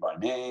mentioned you by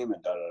name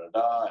and da da da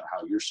da, and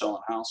how you're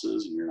selling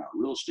houses and you're not a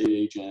real estate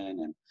agent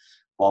and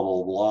blah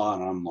blah blah."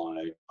 And I'm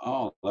like,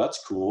 "Oh,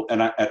 that's cool."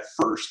 And at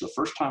first, the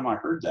first time I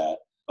heard that,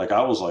 like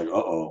I was like, "Uh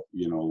oh,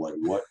 like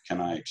what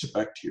can I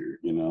expect here?"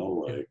 Yeah.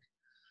 Like.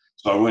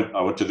 So I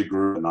went to the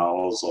group and I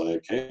was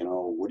like, "Hey,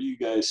 what are you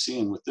guys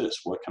seeing with this?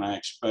 What can I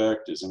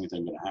expect? Is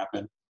anything going to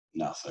happen?"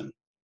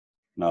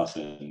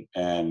 Nothing.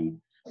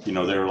 And they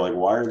were like,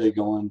 why are they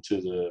pointing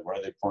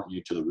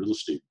you to the real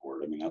estate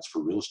board? I mean, that's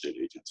for real estate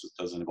agents. It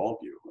doesn't involve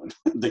you.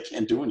 And they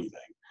can't do anything.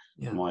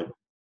 Yeah. I'm like,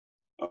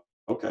 "Oh,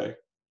 okay."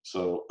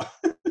 So,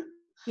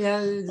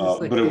 Yeah. It's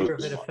just like but it fear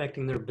was of it fun.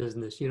 affecting their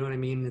business. You know what I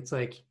mean? It's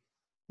like,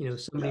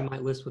 somebody Yeah.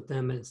 might list with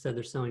them, and instead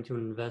they're selling to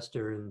an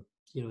investor, and,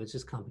 it's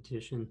just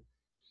competition.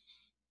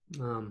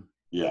 Um,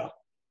 Yeah.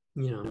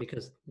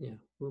 because, yeah,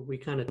 we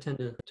kind of tend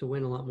to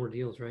win a lot more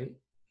deals, right?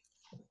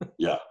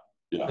 Yeah.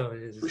 Yeah. So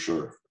it For is,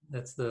 sure.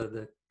 that's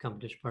the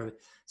competition part of it.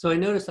 So I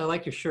noticed, I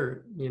like your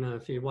shirt.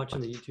 If you're watching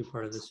the YouTube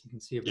part of this, you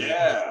can see it, but you got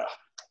Yeah.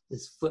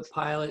 this Flip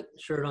Pilot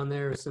shirt on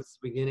there since the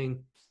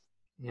beginning.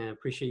 And I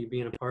appreciate you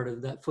being a part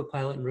of that Flip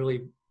Pilot and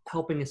really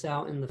helping us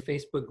out in the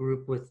Facebook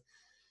group with,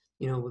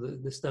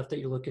 with the stuff that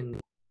you're looking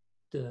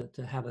to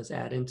have us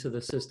add into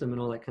the system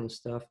and all that kind of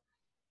stuff.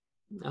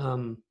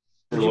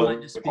 Would you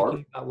mind just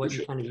speaking about what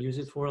you Appreciate kind of it. use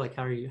it for? Like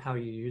how are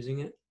you using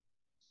it?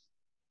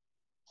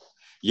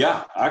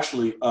 Yeah.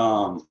 Actually,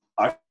 I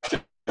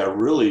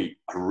really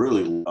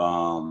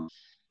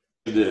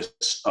this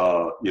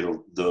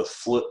the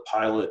Flip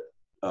Pilot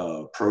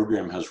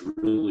program has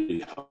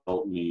really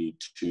helped me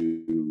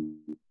to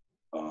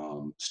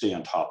stay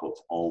on top of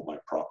all of my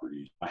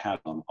properties. I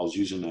was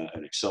using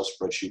an Excel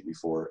spreadsheet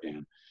before,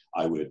 and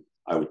I would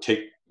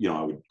take,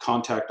 I would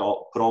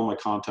put all my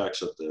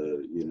contacts at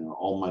the,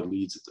 all my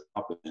leads at the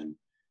top, and then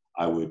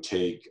I would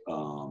take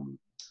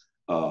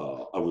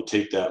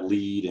that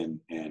lead,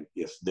 and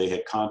if they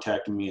had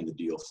contacted me and the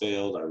deal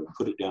failed, I would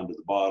put it down to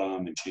the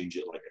bottom and change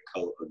it like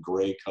a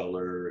gray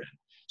color. And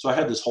so I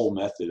had this whole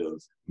method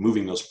of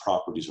moving those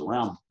properties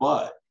around,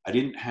 but I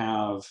didn't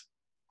have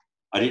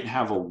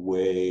a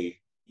way,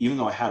 even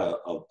though I had a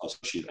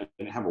sheet, I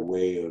didn't have a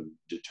way of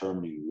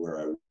determining where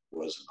I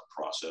was in the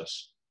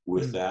process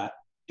with that.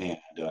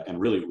 And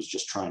really it was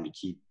just trying to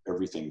keep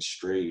everything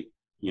straight,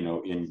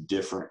 in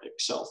different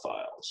Excel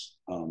files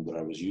that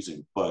I was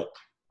using. But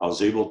I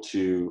was able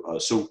to,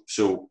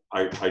 so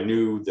I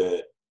knew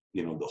that,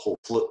 the whole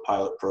Flip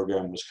Pilot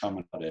program was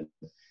coming out, and,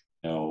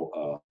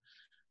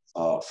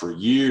 for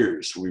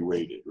years we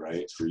waited,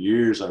 right? For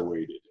years I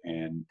waited,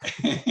 and,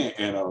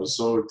 and I was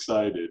so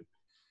excited.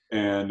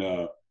 And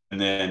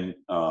then,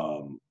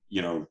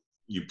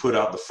 you put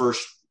out the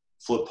first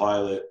Flip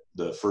Pilot,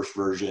 the first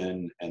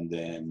version, and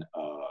then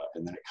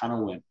it kind of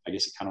went, I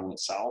guess it kind of went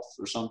south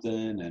or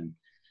something. And,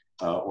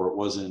 or it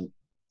wasn't,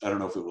 I don't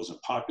know if it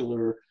wasn't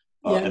popular.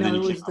 Yeah, And then no,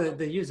 it you came was out.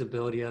 the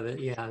usability of it.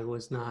 Yeah, it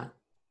was not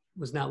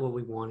what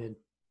we wanted.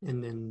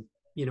 And then,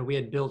 we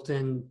had built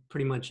in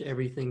pretty much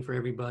everything for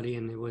everybody,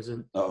 and it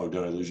wasn't. Oh,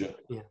 did I lose you?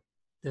 Yeah.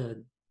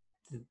 The,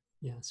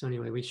 yeah. So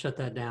anyway, we shut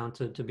that down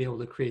to be able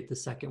to create the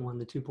second one,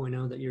 the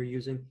 2.0 that you're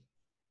using.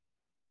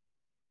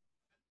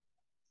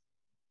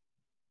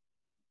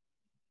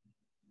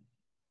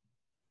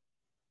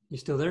 You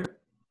still there?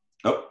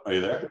 Oh, are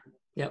you there?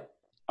 Yep.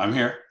 I'm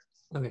here.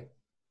 Okay.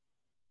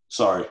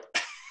 Sorry.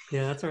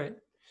 Yeah, that's all right.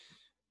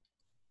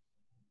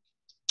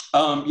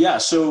 Yeah.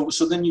 So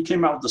then you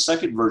came out with the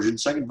second version.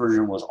 Second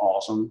version was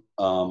awesome.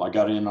 I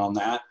got in on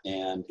that,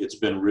 and it's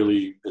been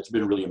really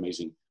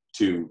amazing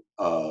to,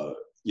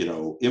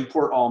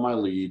 import all my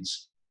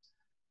leads,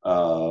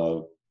 uh,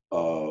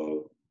 uh,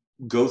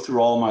 go through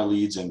all my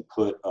leads and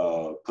put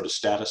a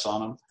status on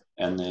them,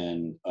 and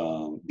then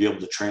be able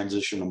to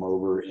transition them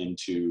over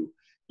into,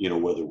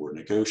 whether we're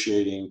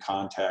negotiating,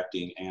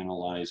 contacting,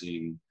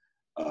 analyzing,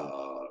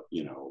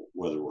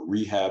 whether we're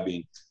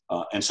rehabbing.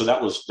 And so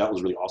that was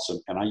really awesome.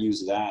 And I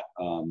use that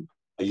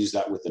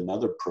with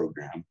another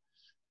program,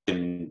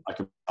 and I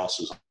can buy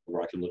houses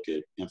where I can look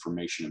at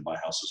information and buy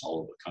houses all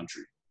over the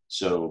country.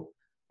 So,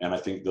 and I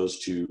think those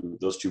two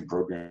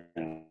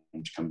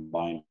programs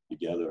combined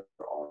together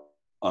are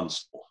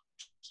unstoppable,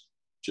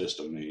 just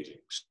amazing.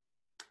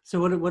 So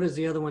what does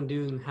the other one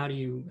do, and how do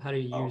you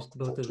use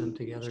both of them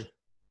together?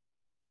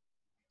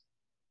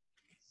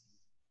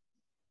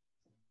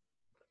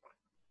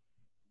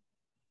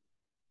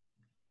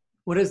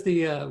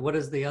 what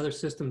does the other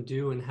system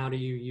do, and how do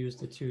you use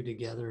the two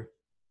together?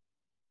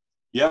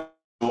 Yeah,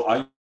 so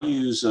I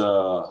use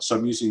so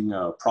I'm using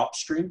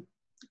PropStream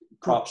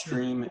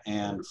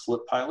and Flip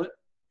Pilot,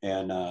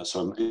 and so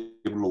I'm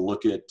able to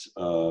look at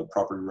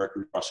property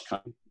record across the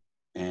country,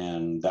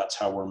 and that's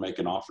how we're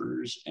making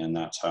offers, and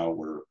that's how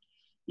we're,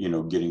 you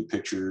know, getting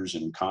pictures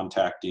and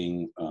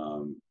contacting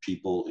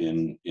people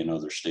in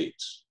other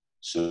states.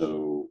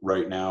 So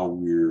right now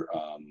we're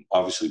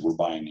obviously we're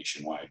buying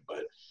nationwide,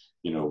 but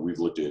you know, we've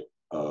looked at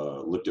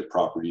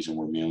properties, and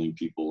we're mailing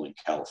people in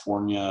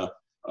California,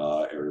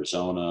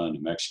 Arizona,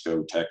 New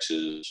Mexico,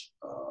 Texas,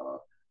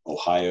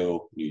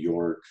 Ohio, New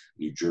York,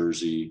 New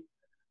Jersey,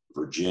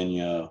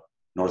 Virginia,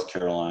 North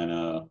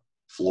Carolina,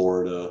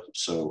 Florida.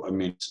 So I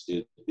mean,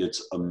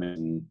 it's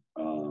amazing.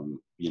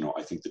 You know,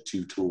 I think the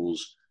two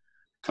tools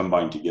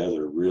combined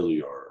together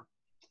really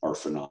are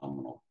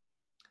phenomenal.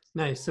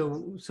 Nice.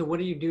 So what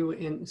do you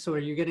do so are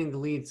you getting the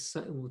leads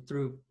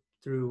through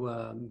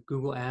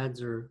Google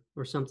Ads or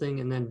something,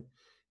 and then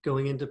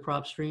going into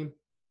PropStream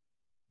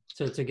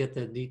to get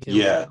the detailed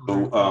Yeah.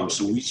 owner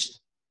information?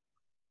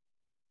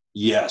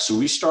 So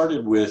we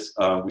started this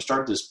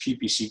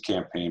PPC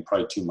campaign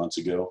probably 2 months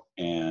ago,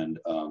 and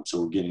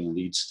so we're getting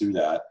leads through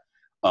that.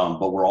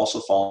 But we're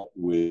also following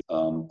with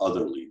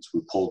other leads.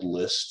 We pulled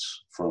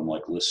lists from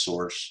like List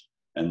Source,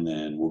 and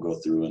then we'll go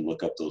through and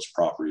look up those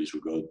properties.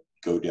 We'll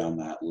go down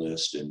that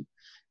list, and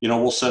you know,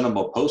 we'll send them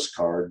a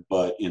postcard.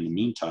 But in the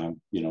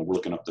meantime, you know, we're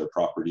looking up their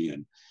property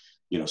and,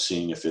 you know,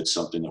 seeing if it's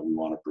something that we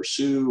want to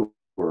pursue,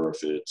 or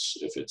if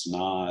it's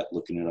not,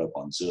 looking it up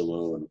on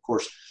Zillow. And of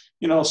course,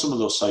 you know, some of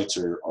those sites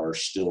are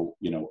still,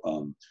 you know,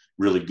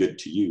 really good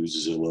to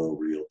use, Zillow,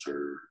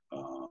 Realtor,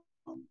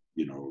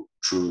 you know,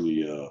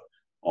 Trulia,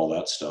 all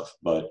that stuff.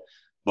 But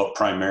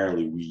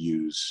primarily we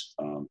use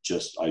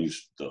I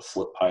use the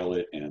Flip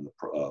Pilot and the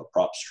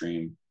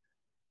PropStream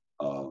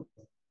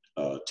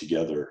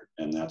together,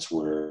 and that's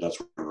where I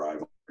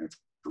derive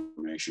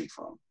information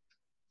from.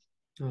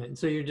 All right.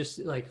 So you're just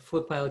like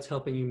Flip Pilot's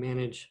helping you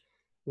manage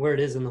where it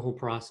is in the whole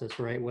process,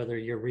 right? Whether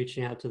you're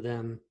reaching out to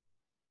them,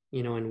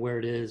 you know, and where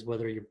it is,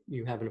 whether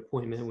you have an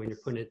appointment when you're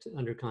putting it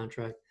under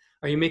contract.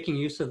 Are you making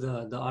use of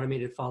the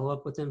automated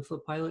follow-up within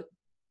Flip Pilot?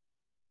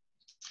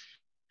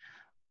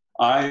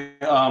 I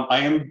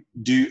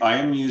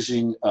am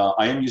using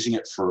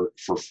it for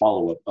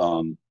follow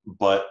up,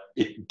 but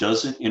it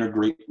doesn't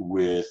integrate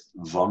with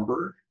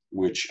Vumber,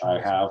 which I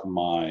have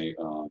my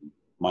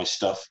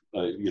stuff.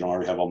 You know, I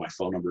already have all my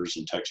phone numbers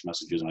and text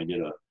messages, and I get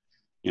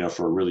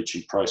for a really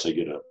cheap price, I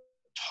get a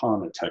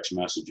ton of text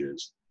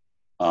messages.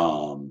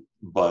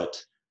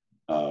 But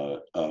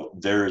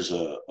there's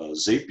a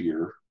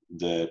Zapier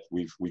that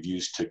we've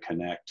used to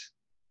connect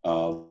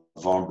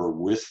Vumber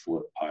with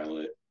Flip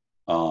Pilot.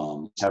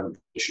 Haven't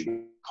issued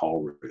a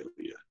call really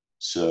yet.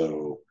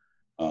 So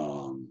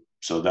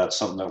that's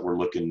something that we're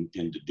looking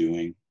into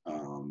doing,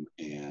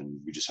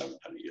 and we just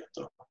haven't done it yet,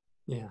 though.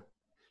 Yeah.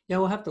 Yeah,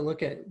 we'll have to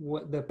look at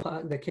what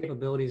the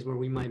capabilities where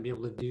we might be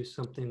able to do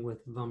something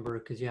with Vumber,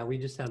 because yeah, we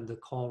just have the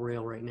call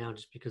rail right now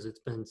just because it's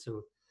been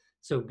so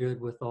good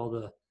with all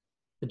the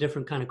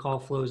different kind of call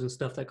flows and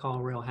stuff that call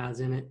rail has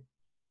in it.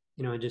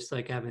 You know, I just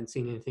like haven't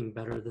seen anything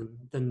better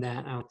than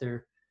that out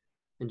there,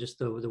 and just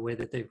the way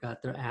that they've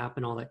got their app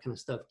and all that kind of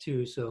stuff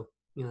too. So,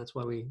 you know, that's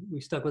why we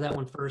stuck with that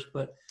one first.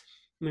 But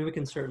I mean, we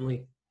can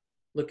certainly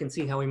look and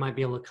see how we might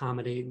be able to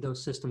accommodate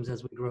those systems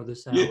as we grow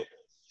this out.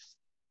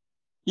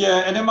 Yeah,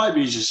 and it might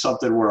be just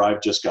something where I've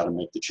just got to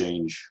make the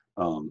change.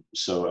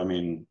 So I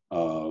mean,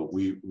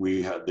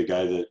 we have the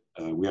guy that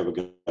we have a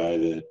guy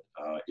that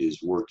we're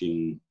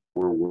working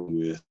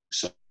with,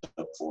 set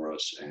up for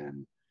us,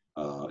 and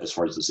as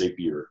far as the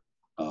Zapier,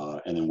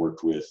 and then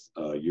worked with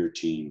your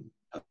team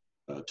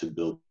to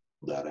build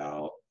that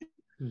out.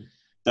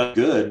 That's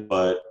good,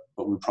 but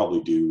we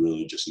probably do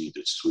really just need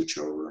to switch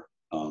over,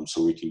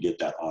 so we can get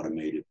that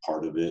automated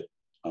part of it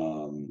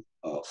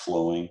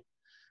flowing.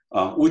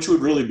 Which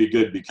would really be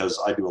good, because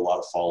I do a lot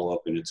of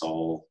follow-up, and it's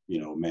all,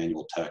 you know,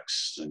 manual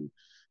texts and,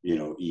 you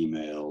know,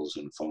 emails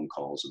and phone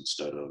calls,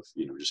 instead of,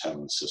 you know, just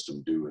having the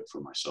system do it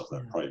for myself.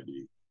 That'd probably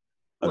be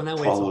well, that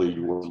way probably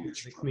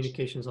the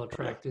communications all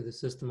tracked through the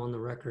system on the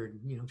record,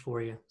 you know,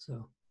 for you.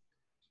 So,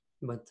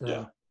 but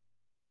yeah.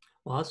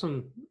 Well,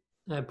 awesome.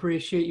 I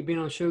appreciate you being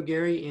on the show,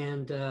 Gary,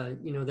 and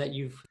you know, that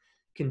you've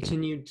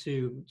continued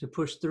to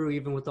push through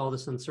even with all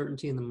this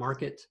uncertainty in the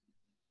market.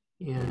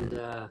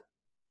 And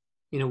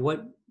you know,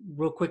 what,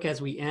 real quick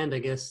as we end, I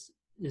guess,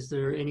 is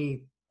there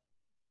anything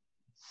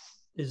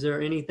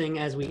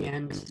as we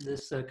end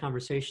this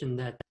conversation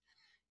that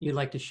you'd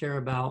like to share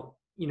about,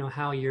 you know,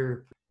 how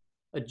you're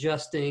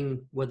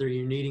adjusting, whether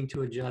you're needing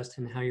to adjust,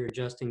 and how you're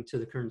adjusting to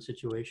the current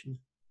situation?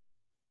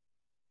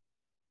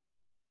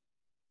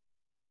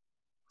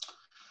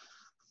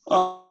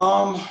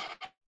 I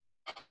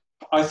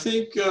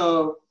think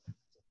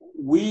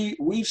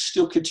we've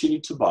still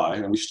continued to buy,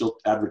 and we still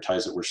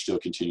advertise that we're still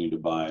continuing to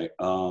buy.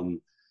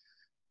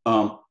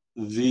 One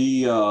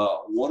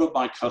of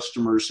my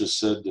customers has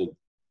said that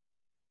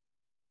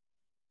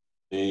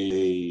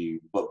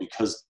but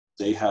because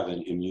they have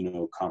an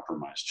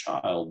immunocompromised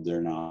child,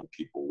 they're not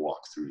people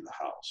walk through the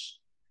house.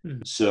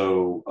 Hmm.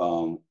 So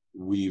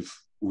we've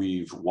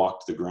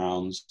walked the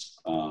grounds.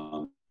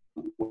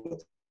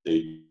 What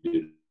they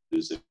did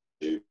is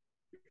they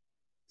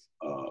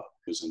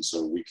and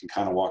so we can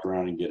kind of walk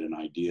around and get an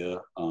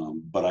idea.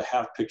 But I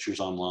have pictures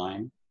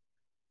online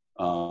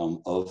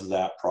of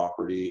that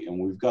property, and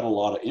we've got a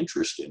lot of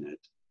interest in it.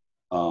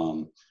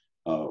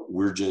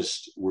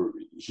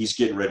 He's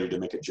getting ready to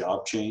make a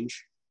job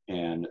change,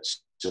 and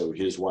so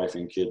his wife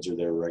and kids are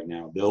there right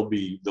now. They'll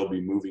be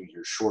moving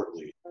here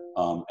shortly,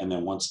 and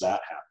then once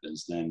that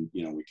happens, then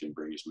we can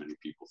bring as many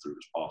people through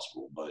as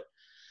possible.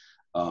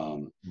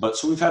 But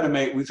so we've had to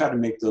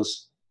make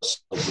those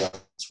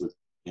adjustments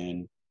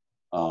within,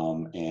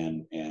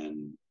 and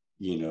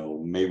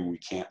maybe we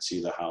can't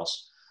see the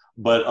house.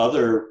 But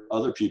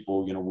other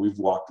people, we've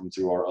walked them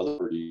through our other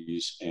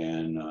properties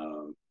and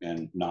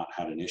not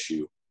had an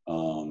issue.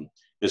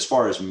 As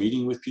far as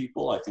meeting with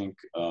people, I think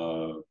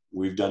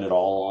we've done it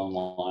all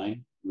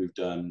online. We've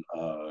done,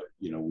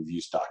 we've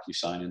used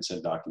DocuSign and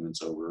sent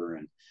documents over.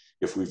 And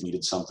if we've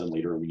needed something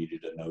later, or we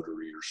needed a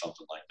notary or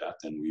something like that,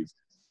 then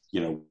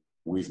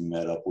we've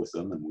met up with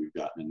them and we've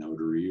gotten a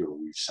notary, or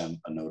we've sent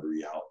a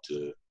notary out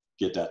to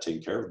get that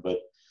taken care of. But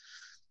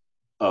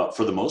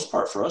for the most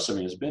part, for us, I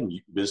mean, it's been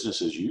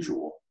business as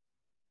usual.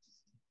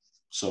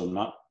 So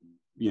not,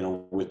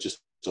 with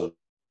just a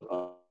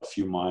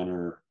few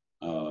minor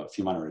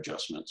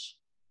adjustments.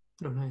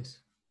 Oh, nice.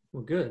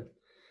 Well, good.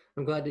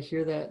 I'm glad to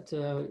hear that.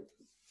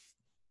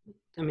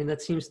 I mean,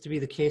 that seems to be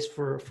the case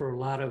for a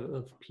lot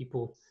of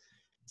people.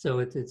 So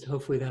it's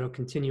hopefully that'll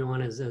continue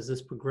on as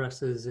this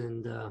progresses,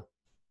 and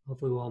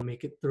hopefully we'll all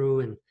make it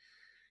through. And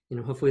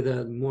hopefully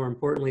more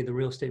importantly, the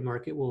real estate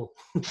market will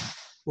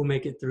will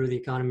make it through. The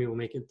economy will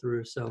make it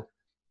through. So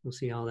we'll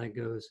see how that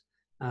goes.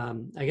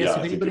 I guess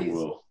I think it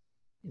will.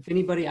 If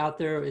anybody out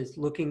there is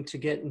looking to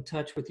get in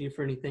touch with you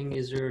for anything,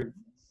 is there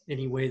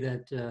any way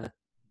that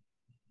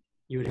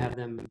you would have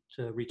them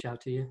to reach out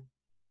to you?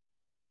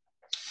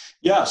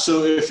 Yeah.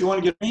 So if you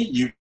want to get me,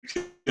 you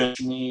can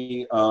reach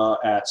me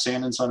at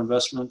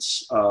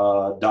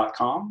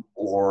sandandsoninvestments.com,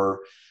 or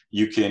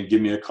you can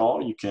give me a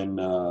call. You can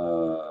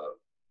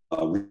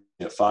reach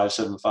me at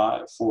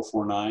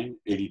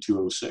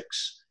 575-449-8206.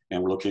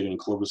 And we're located in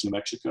Clovis, New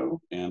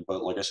Mexico.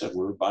 But like I said,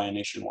 we're buying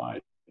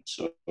nationwide.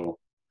 So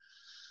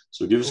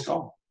give us a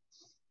call.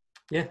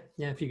 Yeah.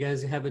 If you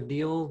guys have a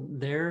deal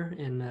there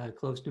in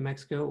Clovis, New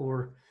Mexico,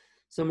 or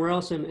somewhere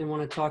else, and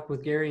want to talk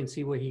with Gary and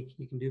see what he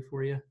can do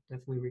for you,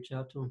 definitely reach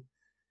out to him.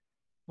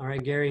 All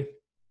right, Gary.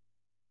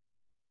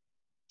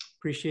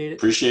 Appreciate it.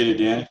 Appreciate it,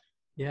 Danny.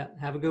 Yeah.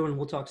 Have a good one.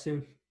 We'll talk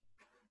soon.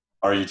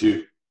 All right, you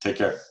too. Take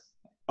care.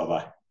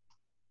 Bye-bye.